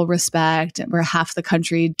some people respect and where half the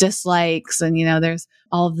country dislikes. And, there's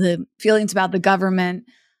all of the feelings about the government.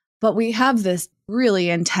 But we have this really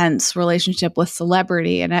intense relationship with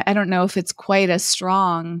celebrity. And I don't know if it's quite as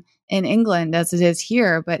strong in England as it is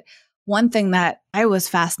here. But one thing that I was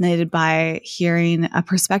fascinated by hearing a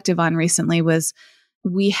perspective on recently was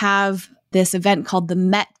we have this event called the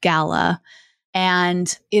Met Gala,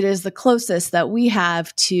 and it is the closest that we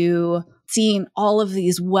have to seeing all of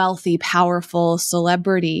these wealthy, powerful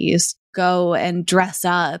celebrities go and dress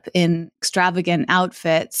up in extravagant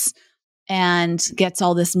outfits and gets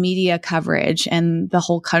all this media coverage. And the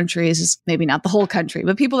whole country is just, maybe not the whole country,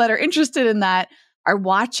 but people that are interested in that are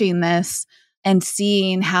watching this and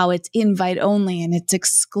seeing how it's invite only and it's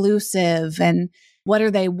exclusive and what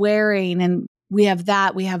are they wearing. And we have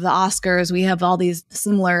that, we have the Oscars, we have all these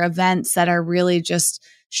similar events that are really just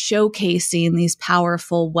showcasing these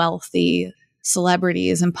powerful, wealthy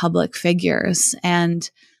celebrities and public figures, and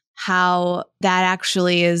how that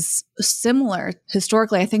actually is similar.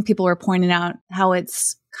 Historically, I think people were pointing out how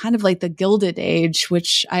it's kind of like the Gilded Age,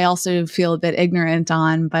 which I also feel a bit ignorant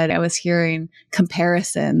on, but I was hearing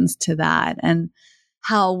comparisons to that, and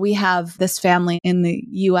how we have this family in the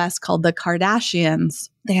US called the Kardashians.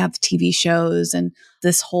 They have TV shows and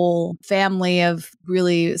this whole family of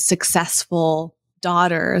really successful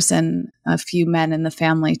daughters and a few men in the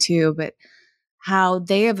family too, but how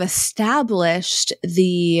they have established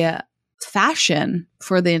the fashion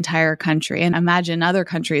for the entire country. And imagine other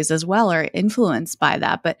countries as well are influenced by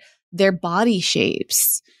that, but their body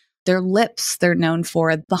shapes, their lips, they're known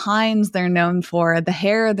for, the behinds, they're known for, the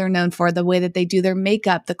hair, they're known for, the way that they do their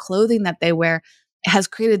makeup, the clothing that they wear has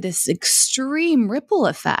created this extreme ripple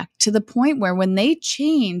effect to the point where when they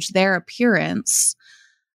change their appearance,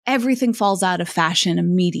 everything falls out of fashion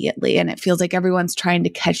immediately. And it feels like everyone's trying to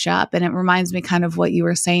catch up. And it reminds me kind of what you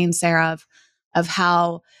were saying, Sarah, of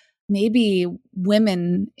how maybe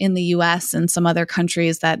women in the US and some other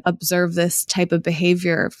countries that observe this type of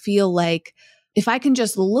behavior feel like, if I can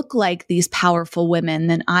just look like these powerful women,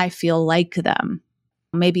 then I feel like them.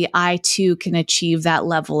 Maybe I too can achieve that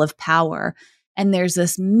level of power. And there's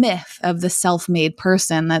this myth of the self-made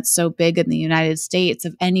person that's so big in the United States,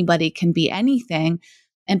 of anybody can be anything.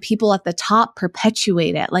 And people at the top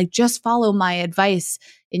perpetuate it, like, just follow my advice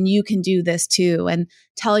and you can do this too. And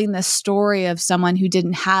telling the story of someone who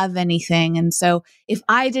didn't have anything. And so if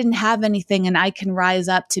I didn't have anything and I can rise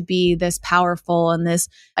up to be this powerful and this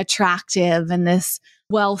attractive and this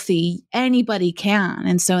wealthy, anybody can.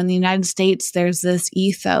 And so in the United States, there's this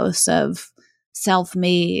ethos of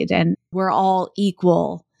self-made and we're all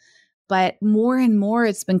equal. But more and more,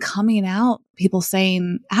 it's been coming out, people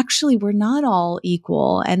saying, actually, we're not all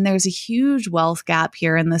equal. And there's a huge wealth gap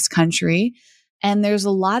here in this country. And there's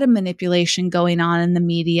a lot of manipulation going on in the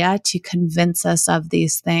media to convince us of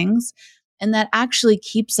these things. And that actually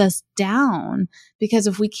keeps us down, because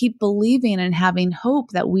if we keep believing and having hope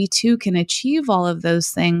that we too can achieve all of those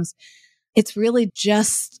things, it's really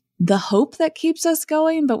just the hope that keeps us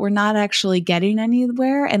going, but we're not actually getting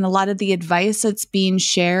anywhere. And a lot of the advice that's being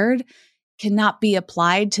shared cannot be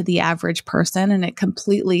applied to the average person. And it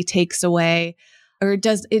completely takes away, or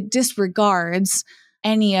it disregards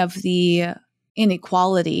any of the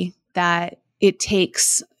inequality that it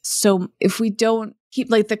takes. So if we don't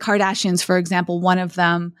keep, like the Kardashians, for example, one of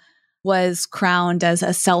them was crowned as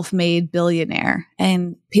a self-made billionaire.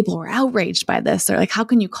 And people were outraged by this. They're like, how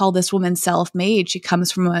can you call this woman self-made? She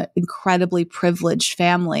comes from an incredibly privileged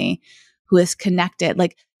family who is connected.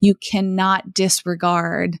 Like, you cannot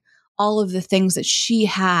disregard all of the things that she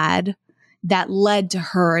had that led to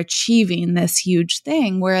her achieving this huge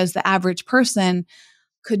thing. Whereas the average person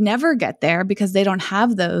could never get there because they don't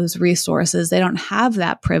have those resources. They don't have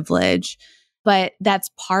that privilege. But that's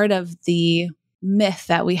part of the myth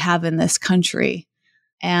that we have in this country.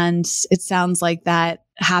 And it sounds like that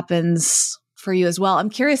happens for you as well. I'm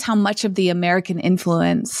curious how much of the American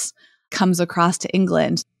influence comes across to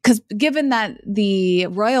England, because given that the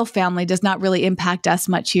royal family does not really impact us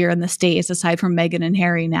much here in the States, aside from Meghan and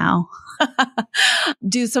Harry now,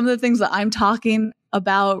 do some of the things that I'm talking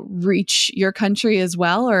about reach your country as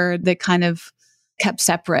well, or are they kind of kept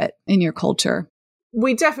separate in your culture?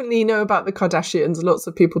 We definitely know about the Kardashians. Lots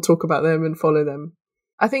of people talk about them and follow them.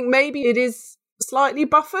 I think maybe it is slightly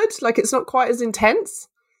buffered, like it's not quite as intense,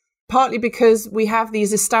 partly because we have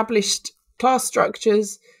these established class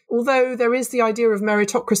structures. Although there is the idea of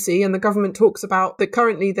meritocracy, and the government talks about that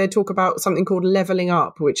currently, they talk about something called levelling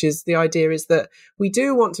up, which is the idea is that we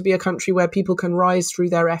do want to be a country where people can rise through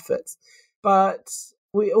their efforts. But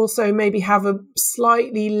we also maybe have a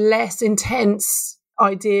slightly less intense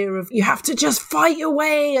idea of you have to just fight your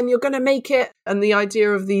way and you're going to make it. And the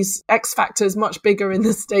idea of these X factors much bigger in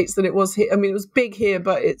the States than it was here. I mean, it was big here,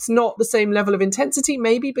 but it's not the same level of intensity,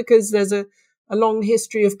 maybe because there's a long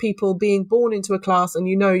history of people being born into a class and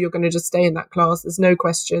you know you're going to just stay in that class. There's no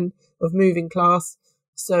question of moving class.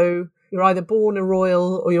 So you're either born a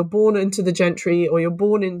royal, or you're born into the gentry, or you're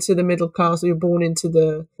born into the middle class, or you're born into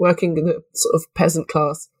the the sort of peasant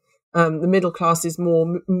class. The middle class is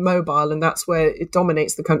more mobile, and that's where it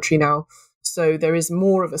dominates the country now. So there is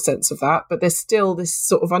more of a sense of that, but there's still this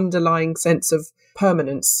sort of underlying sense of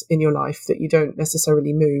permanence in your life that you don't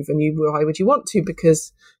necessarily move. And why would you want to?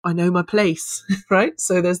 Because I know my place, right?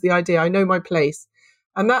 So there's the idea, I know my place.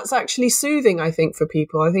 And that's actually soothing, I think, for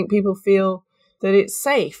people. I think people feel that it's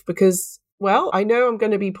safe because, well, I know I'm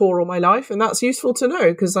going to be poor all my life, and that's useful to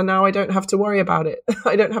know because now I don't have to worry about it.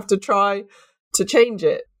 I don't have to try to change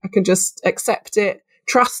it. I can just accept it,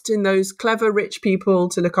 trust in those clever rich people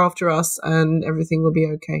to look after us, and everything will be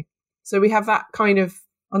okay. So we have that kind of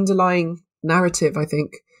underlying narrative, I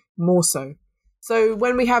think, more so. So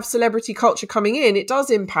when we have celebrity culture coming in, it does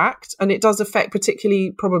impact, and it does affect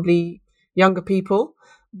particularly probably younger people,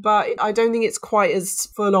 but I don't think it's quite as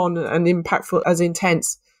full on and impactful, as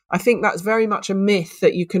intense. I think that's very much a myth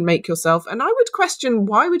that you can make yourself. And I would question,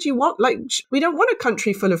 why would you want, we don't want a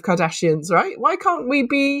country full of Kardashians, right? Why can't we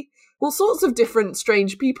be all sorts of different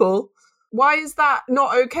strange people? Why is that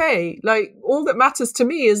not okay? All that matters to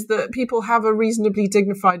me is that people have a reasonably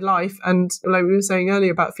dignified life. And like we were saying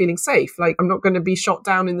earlier about feeling safe, I'm not going to be shot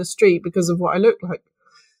down in the street because of what I look like.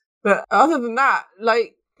 But other than that,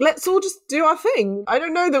 let's all just do our thing. I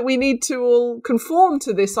don't know that we need to all conform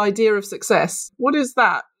to this idea of success. What is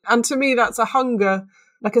that? And to me, that's a hunger,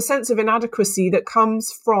 a sense of inadequacy that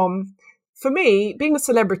comes from, for me, being a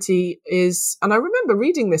celebrity is, and I remember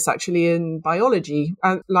reading this actually in biology,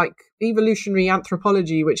 and evolutionary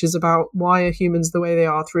anthropology, which is about why are humans the way they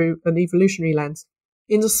are through an evolutionary lens.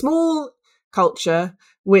 In a small culture,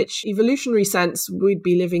 which evolutionary sense, we'd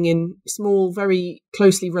be living in small, very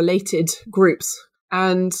closely related groups.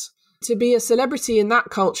 And to be a celebrity in that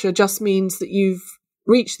culture just means that you've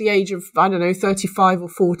reached the age of, 35 or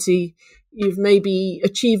 40. You've maybe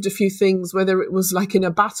achieved a few things, whether it was in a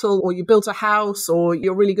battle or you built a house or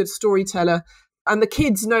you're a really good storyteller, and the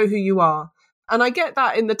kids know who you are. And I get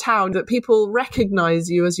that in the town, that people recognize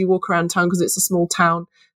you as you walk around town because it's a small town.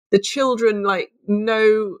 The children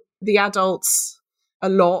know the adults a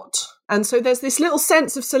lot. And so there's this little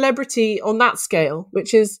sense of celebrity on that scale,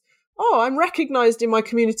 which is, I'm recognized in my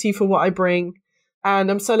community for what I bring, and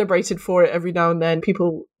I'm celebrated for it every now and then.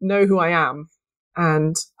 People know who I am.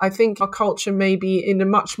 And I think our culture may be in a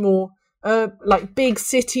much more big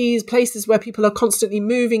cities, places where people are constantly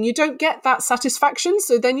moving. You don't get that satisfaction.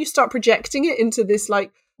 So then you start projecting it into this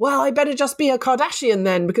I better just be a Kardashian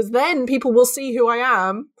then, because then people will see who I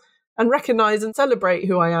am and recognize and celebrate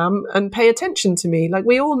who I am and pay attention to me.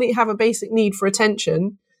 We all have a basic need for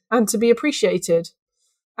attention and to be appreciated.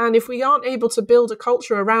 And if we aren't able to build a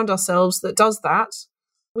culture around ourselves that does that,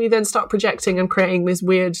 we then start projecting and creating these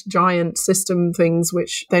weird giant system things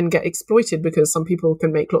which then get exploited because some people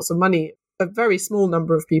can make lots of money. A very small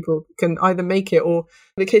number of people can either make it, or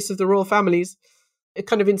in the case of the royal families, it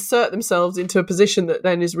kind of insert themselves into a position that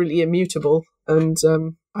then is really immutable. And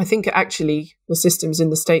I think actually the systems in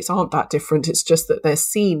the States aren't that different. It's just that they're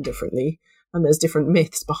seen differently and there's different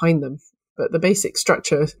myths behind them. But the basic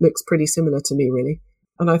structure looks pretty similar to me, really.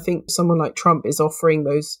 And I think someone like Trump is offering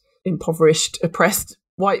those impoverished, oppressed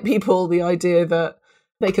white people the idea that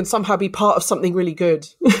they can somehow be part of something really good.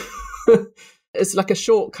 It's like a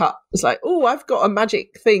shortcut. It's I've got a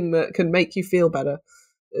magic thing that can make you feel better.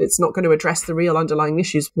 It's not going to address the real underlying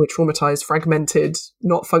issues. We're traumatized, fragmented,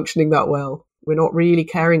 not functioning that well. We're not really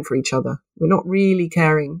caring for each other.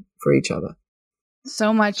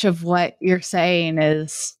 So much of what you're saying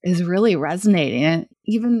is really resonating. And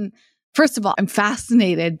even, first of all, I'm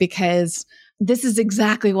fascinated because this is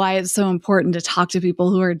exactly why it's so important to talk to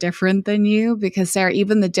people who are different than you. Because, Sarah,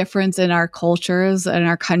 even the difference in our cultures and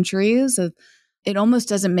our countries, it almost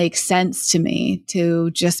doesn't make sense to me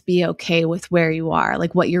to just be okay with where you are,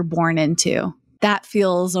 what you're born into. That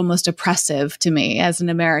feels almost oppressive to me as an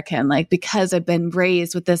American, because I've been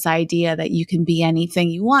raised with this idea that you can be anything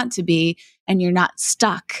you want to be and you're not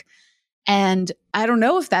stuck. And I don't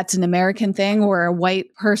know if that's an American thing or a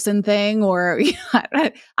white person thing, or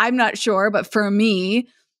I'm not sure. But for me,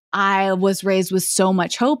 I was raised with so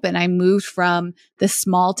much hope, and I moved from this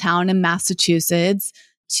small town in Massachusetts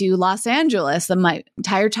to Los Angeles. And my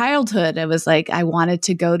entire childhood, it was I wanted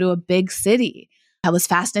to go to a big city. I was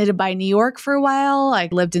fascinated by New York for a while. I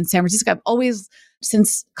lived in San Francisco. I've always,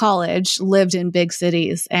 since college, lived in big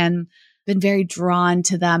cities and been very drawn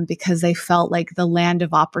to them because they felt like the land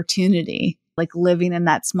of opportunity. Living in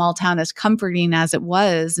that small town, as comforting as it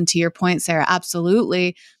was. And to your point, Sarah,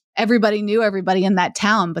 absolutely. Everybody knew everybody in that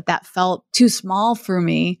town, but that felt too small for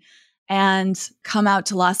me. and come out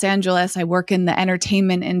to Los Angeles. I work in the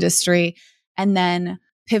entertainment industry and then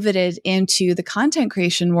pivoted into the content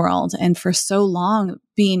creation world. And for so long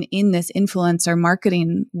being in this influencer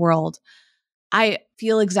marketing world, I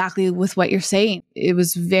feel exactly with what you're saying. It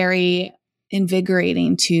was very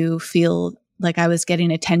invigorating to feel like I was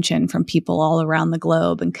getting attention from people all around the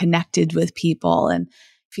globe and connected with people and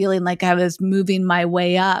feeling like I was moving my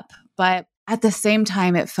way up. But at the same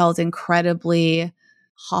time, it felt incredibly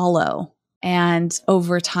hollow. And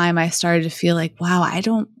over time, I started to feel like, wow, I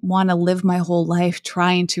don't want to live my whole life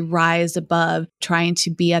trying to rise above, trying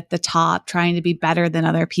to be at the top, trying to be better than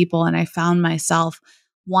other people. And I found myself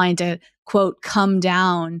wanting to, quote, come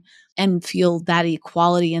down and feel that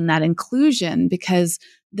equality and that inclusion, because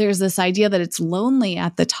there's this idea that it's lonely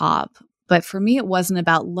at the top. But for me, it wasn't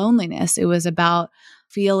about loneliness. It was about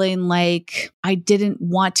feeling like I didn't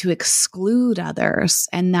want to exclude others.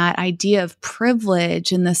 And that idea of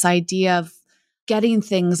privilege and this idea of getting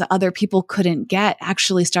things that other people couldn't get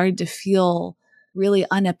actually started to feel really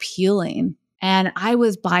unappealing. And I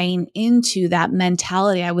was buying into that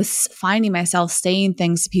mentality. I was finding myself saying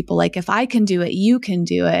things to people like, if I can do it, you can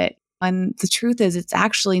do it. And the truth is, it's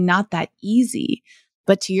actually not that easy.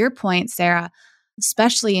 But to your point, Sarah,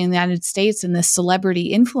 especially in the United States in this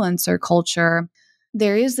celebrity influencer culture,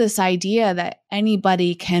 there is this idea that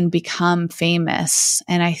anybody can become famous.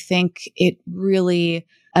 And I think it really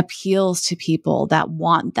appeals to people that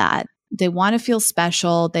want that. They want to feel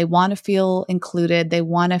special. They want to feel included. They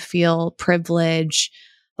want to feel privileged.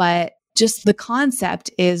 But just the concept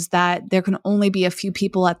is that there can only be a few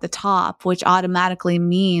people at the top, which automatically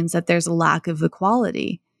means that there's a lack of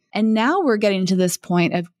equality. And now we're getting to this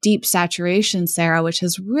point of deep saturation, Sarah, which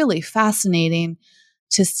is really fascinating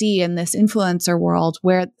to see in this influencer world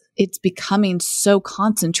where it's becoming so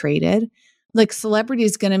concentrated. Like celebrity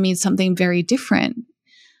is going to mean something very different.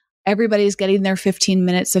 Everybody's getting their 15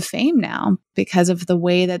 minutes of fame now because of the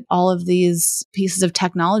way that all of these pieces of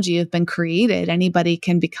technology have been created. Anybody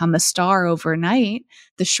can become a star overnight.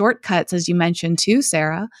 The shortcuts, as you mentioned too,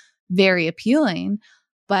 Sarah, very appealing.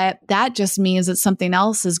 But that just means that something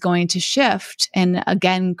else is going to shift and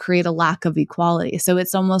again, create a lack of equality. So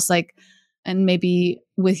it's almost like, and maybe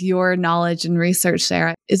with your knowledge and research,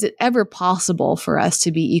 Sarah, is it ever possible for us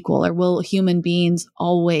to be equal, or will human beings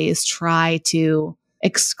always try to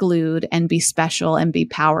exclude and be special and be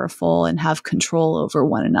powerful and have control over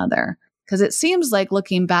one another? Because it seems like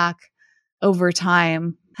looking back over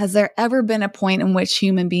time, has there ever been a point in which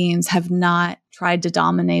human beings have not tried to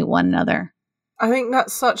dominate one another? I think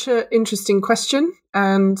that's such an interesting question.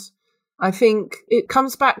 And I think it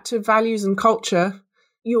comes back to values and culture.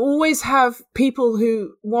 You always have people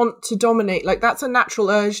who want to dominate. Like that's a natural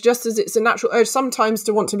urge, just as it's a natural urge sometimes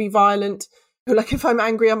to want to be violent. Like if I'm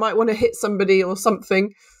angry, I might want to hit somebody or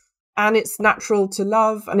something. And it's natural to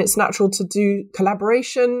love, and it's natural to do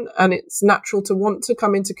collaboration, and it's natural to want to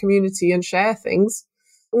come into community and share things.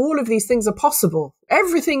 All of these things are possible.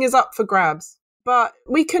 Everything is up for grabs. But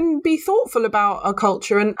we can be thoughtful about our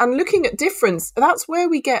culture and looking at difference. That's where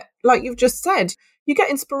we get, like you've just said, you get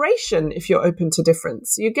inspiration if you're open to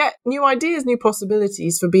difference. You get new ideas, new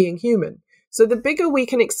possibilities for being human. So the bigger we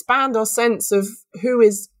can expand our sense of who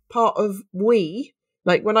is part of we,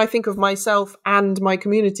 like when I think of myself and my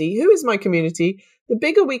community, who is my community? The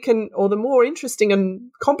bigger we can, or the more interesting and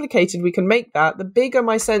complicated we can make that, the bigger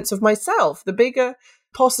my sense of myself, the bigger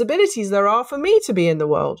possibilities there are for me to be in the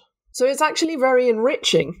world. So it's actually very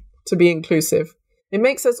enriching to be inclusive. It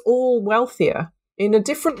makes us all wealthier in a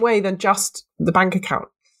different way than just the bank account.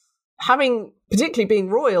 Having, particularly being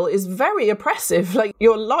royal, is very oppressive. Like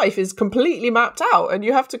your life is completely mapped out and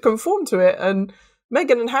you have to conform to it. And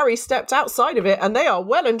Meghan and Harry stepped outside of it and they are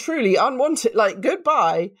well and truly unwanted, like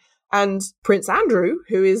goodbye. And Prince Andrew,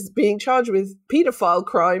 who is being charged with paedophile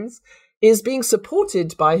crimes, is being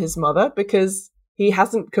supported by his mother because he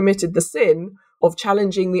hasn't committed the sin of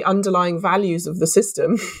challenging the underlying values of the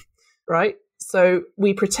system, right? So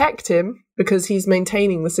we protect him because he's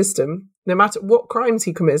maintaining the system, no matter what crimes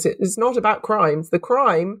he commits. It's not about crimes. The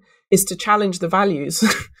crime is to challenge the values,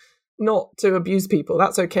 not to abuse people.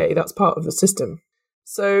 That's okay. That's part of the system.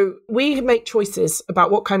 So we make choices about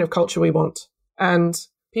what kind of culture we want. And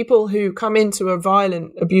people who come into a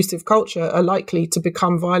violent, abusive culture are likely to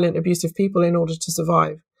become violent, abusive people in order to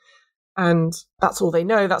survive. And that's all they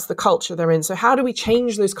know. That's the culture they're in. So how do we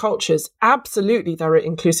change those cultures? Absolutely, there are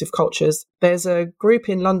inclusive cultures. There's a group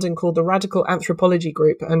in London called the Radical Anthropology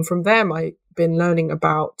Group. And from them, I've been learning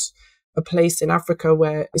about a place in Africa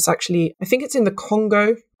where it's actually, I think it's in the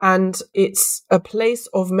Congo, and it's a place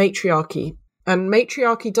of matriarchy. And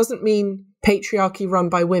matriarchy doesn't mean patriarchy run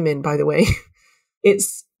by women, by the way.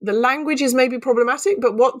 It's The language is maybe problematic,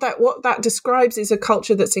 but what that describes is a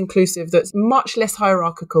culture that's inclusive, that's much less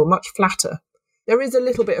hierarchical, much flatter. There is a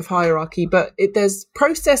little bit of hierarchy, but there's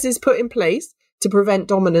processes put in place to prevent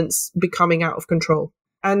dominance becoming out of control.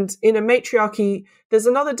 And in a matriarchy, there's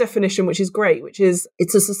another definition which is great, which is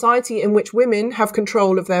it's a society in which women have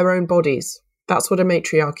control of their own bodies. That's what a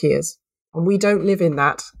matriarchy is. And we don't live in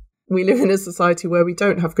that. We live in a society where we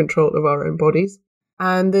don't have control of our own bodies.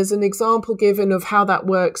 And there's an example given of how that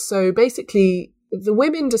works. So basically, the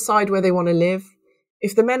women decide where they want to live.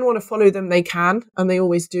 If the men want to follow them, they can, and they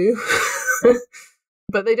always do.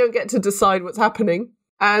 But they don't get to decide what's happening.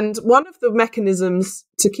 And one of the mechanisms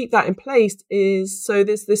to keep that in place is, so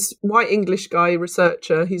there's this white English guy,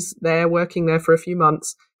 researcher, he's there working there for a few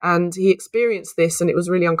months, and he experienced this and it was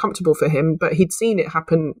really uncomfortable for him, but he'd seen it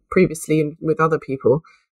happen previously with other people.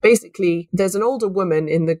 Basically, there's an older woman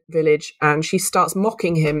in the village and she starts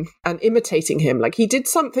mocking him and imitating him. Like he did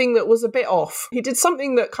something that was a bit off. He did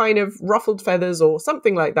something that kind of ruffled feathers or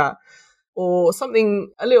something like that, or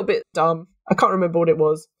something a little bit dumb. I can't remember what it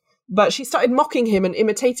was. But she started mocking him and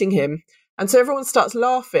imitating him. And so everyone starts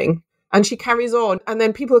laughing and she carries on. And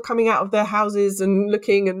then people are coming out of their houses and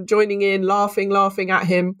looking and joining in, laughing at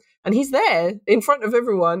him. And he's there in front of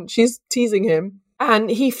everyone. She's teasing him. And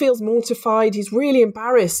he feels mortified. He's really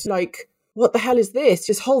embarrassed. Like, what the hell is this?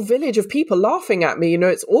 This whole village of people laughing at me.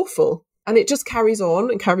 It's awful. And it just carries on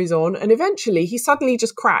and carries on. And eventually he suddenly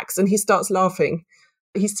just cracks and he starts laughing.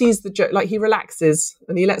 He sees the joke, like he relaxes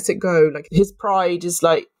and he lets it go. Like his pride is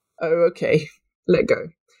like, oh, okay, let go.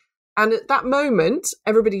 And at that moment,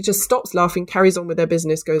 everybody just stops laughing, carries on with their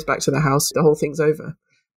business, goes back to the house. The whole thing's over.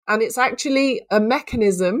 And it's actually a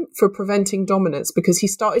mechanism for preventing dominance because he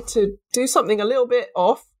started to do something a little bit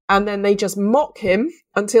off and then they just mock him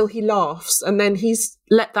until he laughs. And then he's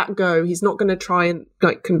let that go. He's not going to try and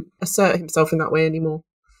assert himself in that way anymore.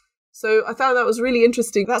 So I found that was really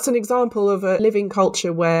interesting. That's an example of a living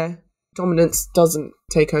culture where dominance doesn't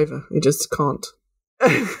take over. It just can't.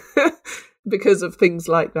 Because of things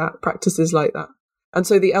like that, practices like that. And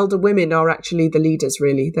so the elder women are actually the leaders,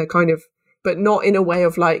 really. They're kind of, but not in a way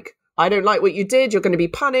of like, I don't like what you did, you're going to be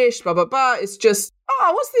punished, blah, blah, blah. It's just,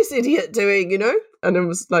 what's this idiot doing, And it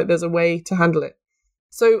was like, there's a way to handle it.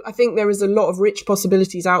 So I think there is a lot of rich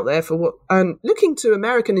possibilities out there for what, and looking to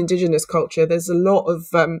American indigenous culture, there's a lot of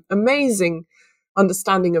amazing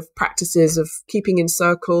understanding of practices of keeping in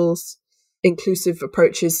circles, inclusive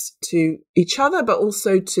approaches to each other, but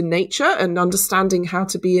also to nature and understanding how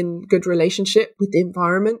to be in good relationship with the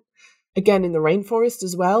environment. Again, in the rainforest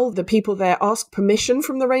as well, the people there ask permission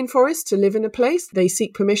from the rainforest to live in a place. They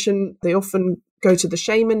seek permission. They often go to the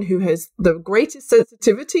shaman who has the greatest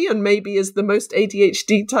sensitivity and maybe is the most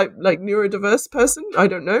ADHD type, like neurodiverse person. I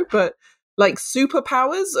don't know, but like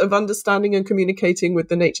superpowers of understanding and communicating with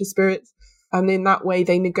the nature spirits. And in that way,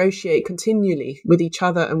 they negotiate continually with each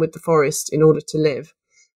other and with the forest in order to live.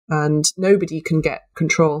 And nobody can get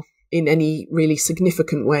control in any really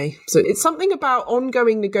significant way. So it's something about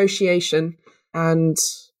ongoing negotiation and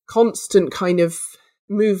constant kind of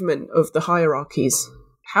movement of the hierarchies.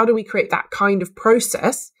 How do we create that kind of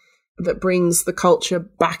process that brings the culture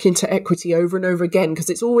back into equity over and over again? Because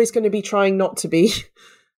it's always going to be trying not to be.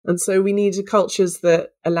 And so we need cultures that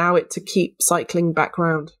allow it to keep cycling back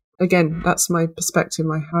round. Again, that's my perspective,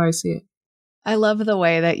 how I see it. I love the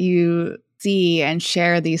way that you see and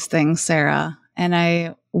share these things, Sarah. And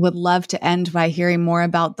I would love to end by hearing more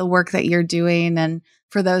about the work that you're doing. And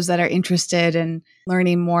for those that are interested in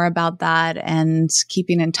learning more about that and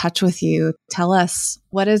keeping in touch with you, tell us,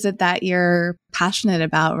 what is it that you're passionate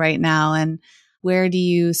about right now? And where do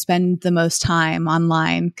you spend the most time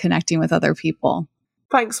online connecting with other people?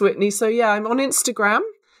 Thanks, Whitney. So yeah, I'm on Instagram.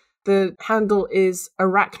 The handle is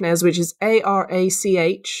Arachnez, which is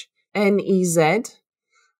ARACHNEZ.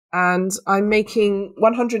 And I'm making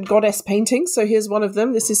 100 goddess paintings. So here's one of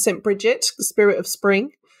them. This is St. Bridget, the spirit of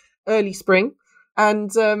spring, early spring.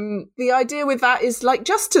 And the idea with that is like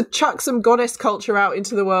just to chuck some goddess culture out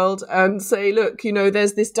into the world and say, look,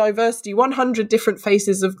 there's this diversity, 100 different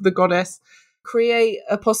faces of the goddess, create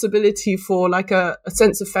a possibility for like a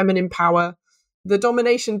sense of feminine power. The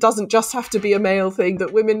domination doesn't just have to be a male thing,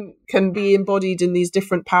 that women can be embodied in these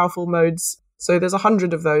different powerful modes. So there's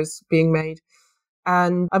 100 of those being made.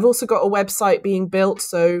 And I've also got a website being built.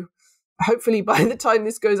 So hopefully by the time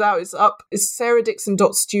this goes out, it's up. It's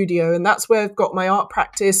sarahdickson.studio. And that's where I've got my art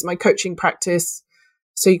practice, my coaching practice.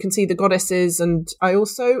 So you can see the goddesses. And I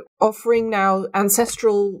also offering now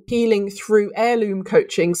ancestral healing through heirloom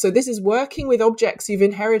coaching. So this is working with objects you've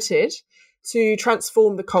inherited to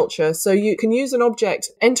transform the culture. So you can use an object,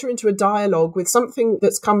 enter into a dialogue with something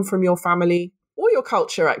that's come from your family, or your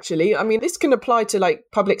culture, actually. I mean, this can apply to like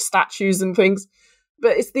public statues and things,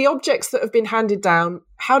 but it's the objects that have been handed down.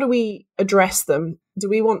 How do we address them? Do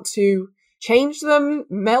we want to change them,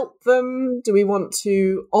 melt them? Do we want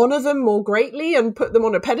to honor them more greatly and put them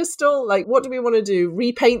on a pedestal? Like, what do we want to do?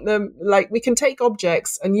 Repaint them? Like, we can take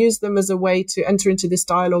objects and use them as a way to enter into this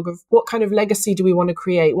dialogue of what kind of legacy do we want to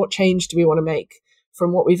create? What change do we want to make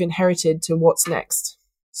from what we've inherited to what's next?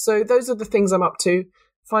 So those are the things I'm up to.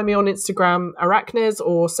 Find me on Instagram, Arachnes,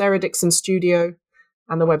 or Sarah Dixon Studio,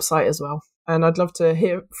 and the website as well. And I'd love to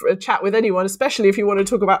hear a chat with anyone, especially if you want to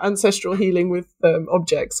talk about ancestral healing with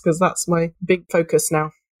objects, because that's my big focus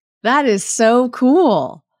now. That is so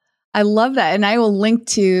cool. I love that. And I will link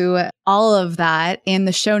to all of that in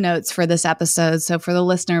the show notes for this episode. So for the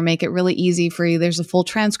listener, make it really easy for you. There's a full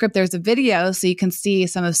transcript. There's a video so you can see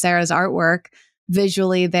some of Sarah's artwork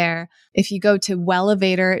visually there. If you go to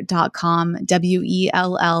wellevatr.com,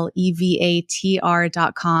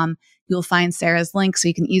 wellevatr.com, you'll find Sarah's link so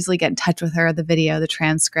you can easily get in touch with her, the video, the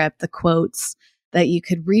transcript, the quotes that you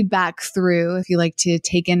could read back through if you like to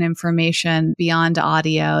take in information beyond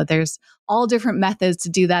audio. There's all different methods to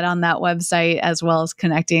do that on that website, as well as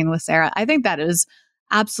connecting with Sarah. I think that is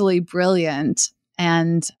absolutely brilliant.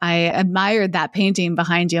 And I admired that painting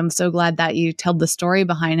behind you. I'm so glad that you told the story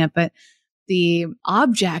behind it. But the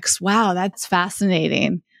objects, wow, that's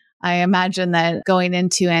fascinating. I imagine that going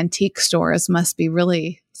into antique stores must be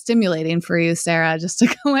really stimulating for you, Sarah, just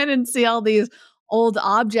to go in and see all these old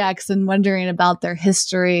objects and wondering about their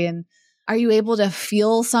history. And are you able to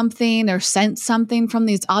feel something or sense something from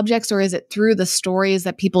these objects, or is it through the stories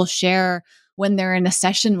that people share when they're in a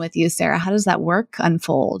session with you, Sarah? How does that work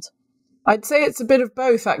unfold? I'd say it's a bit of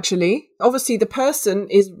both, actually. Obviously, the person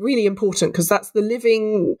is really important because that's the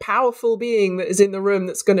living, powerful being that is in the room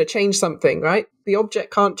that's going to change something, right? The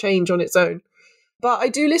object can't change on its own. But I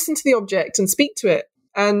do listen to the object and speak to it.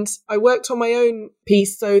 And I worked on my own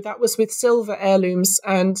piece, so that was with silver heirlooms,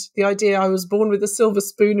 and the idea I was born with a silver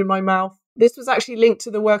spoon in my mouth. This was actually linked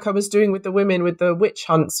to the work I was doing with the women with the witch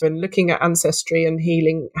hunts and looking at ancestry and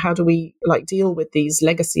healing. How do we deal with these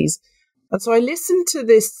legacies? And so I listened to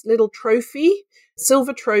this little trophy,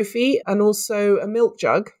 silver trophy, and also a milk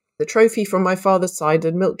jug, the trophy from my father's side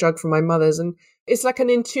and milk jug from my mother's. And it's like an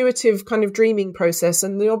intuitive kind of dreaming process,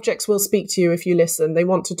 and the objects will speak to you if you listen. They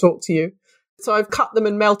want to talk to you. So I've cut them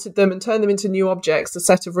and melted them and turned them into new objects, a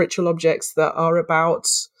set of ritual objects that are about,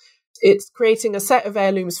 it's creating a set of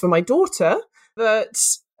heirlooms for my daughter that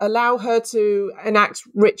allow her to enact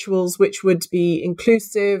rituals which would be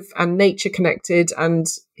inclusive and nature connected and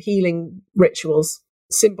healing rituals.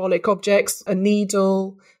 Symbolic objects, a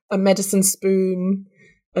needle, a medicine spoon,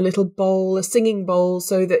 a little bowl, a singing bowl,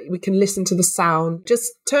 so that we can listen to the sound,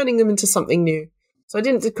 just turning them into something new. So I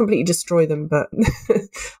didn't completely destroy them, but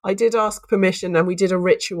I did ask permission, and we did a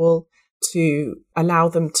ritual to allow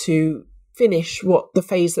them to finish what the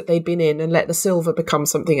phase that they'd been in and let the silver become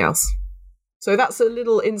something else. So that's a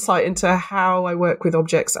little insight into how I work with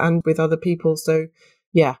objects and with other people. So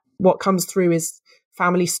yeah, what comes through is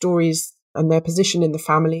family stories and their position in the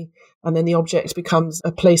family, and then the object becomes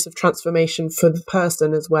a place of transformation for the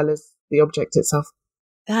person as well as the object itself.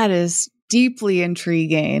 That is deeply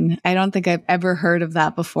intriguing. I don't think I've ever heard of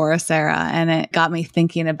that before, Sarah. And it got me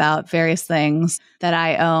thinking about various things that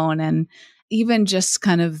I own, and even just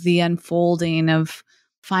kind of the unfolding of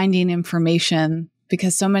finding information,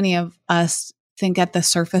 because so many of us think at the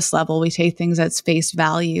surface level, we take things at face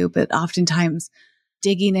value, but oftentimes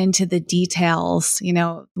digging into the details.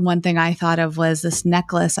 One thing I thought of was this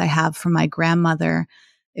necklace I have from my grandmother.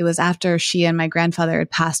 It was after she and my grandfather had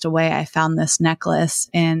passed away. I found this necklace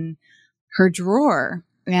in her drawer,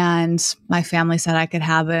 and my family said I could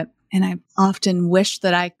have it. And I often wished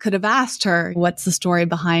that I could have asked her, what's the story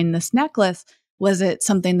behind this necklace? Was it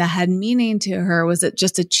something that had meaning to her? Was it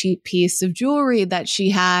just a cheap piece of jewelry that she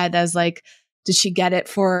had as did she get it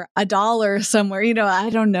for $1 somewhere? I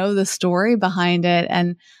don't know the story behind it.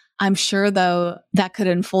 And I'm sure, though, that could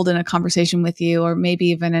unfold in a conversation with you, or maybe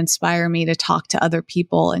even inspire me to talk to other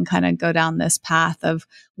people and kind of go down this path of,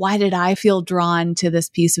 why did I feel drawn to this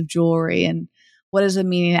piece of jewelry? And what is the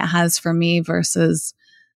meaning it has for me versus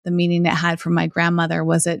the meaning it had for my grandmother?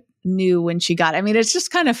 Was it new when she got it? I mean, it's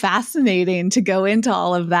just kind of fascinating to go into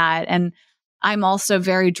all of that. And I'm also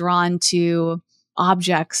very drawn to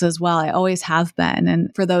objects as well. I always have been.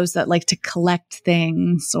 And for those that like to collect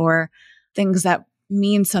things or things that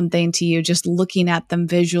mean something to you, just looking at them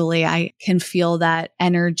visually, I can feel that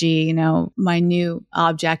energy. My new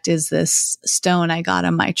object is this stone I got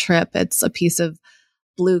on my trip. It's a piece of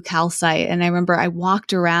blue calcite. And I remember I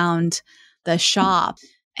walked around the shop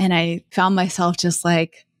and I found myself just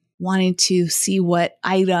wanting to see what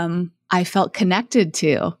item I felt connected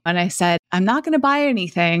to. And I said, I'm not going to buy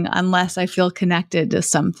anything unless I feel connected to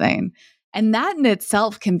something. And that in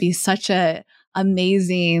itself can be such a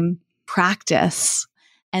amazing practice.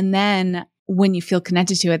 And then when you feel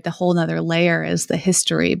connected to it, the whole nother layer is the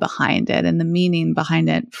history behind it and the meaning behind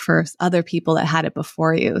it for other people that had it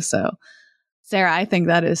before you. So, Sarah, I think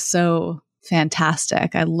that is so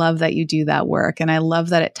fantastic. I love that you do that work. And I love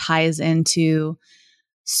that it ties into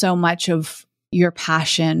so much of your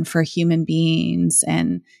passion for human beings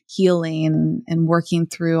and healing and working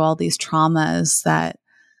through all these traumas that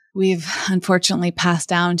we've unfortunately passed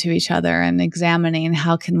down to each other, and examining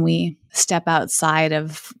how can we step outside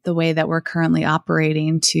of the way that we're currently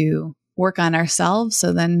operating to work on ourselves,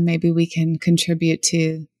 so then maybe we can contribute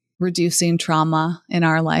to reducing trauma in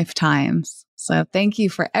our lifetimes. So thank you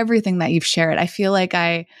for everything that you've shared. I feel like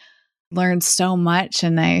I learned so much,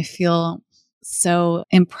 and I feel so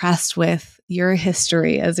impressed with your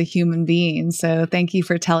history as a human being. So thank you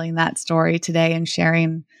for telling that story today and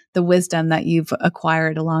sharing the wisdom that you've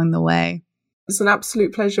acquired along the way. It's an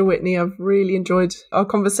absolute pleasure, Whitney. I've really enjoyed our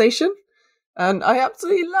conversation, and I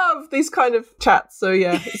absolutely love these kind of chats. So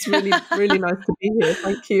yeah, it's really, really nice to be here.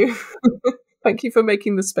 Thank you. Thank you for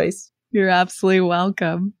making the space. You're absolutely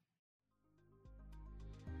welcome.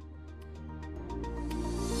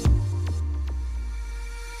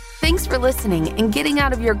 Thanks for listening and getting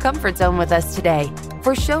out of your comfort zone with us today.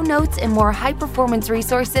 For show notes and more high-performance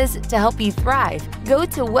resources to help you thrive, go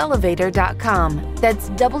to wellevatr.com. That's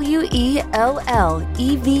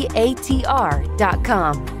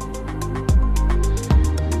WELLEVATR.com.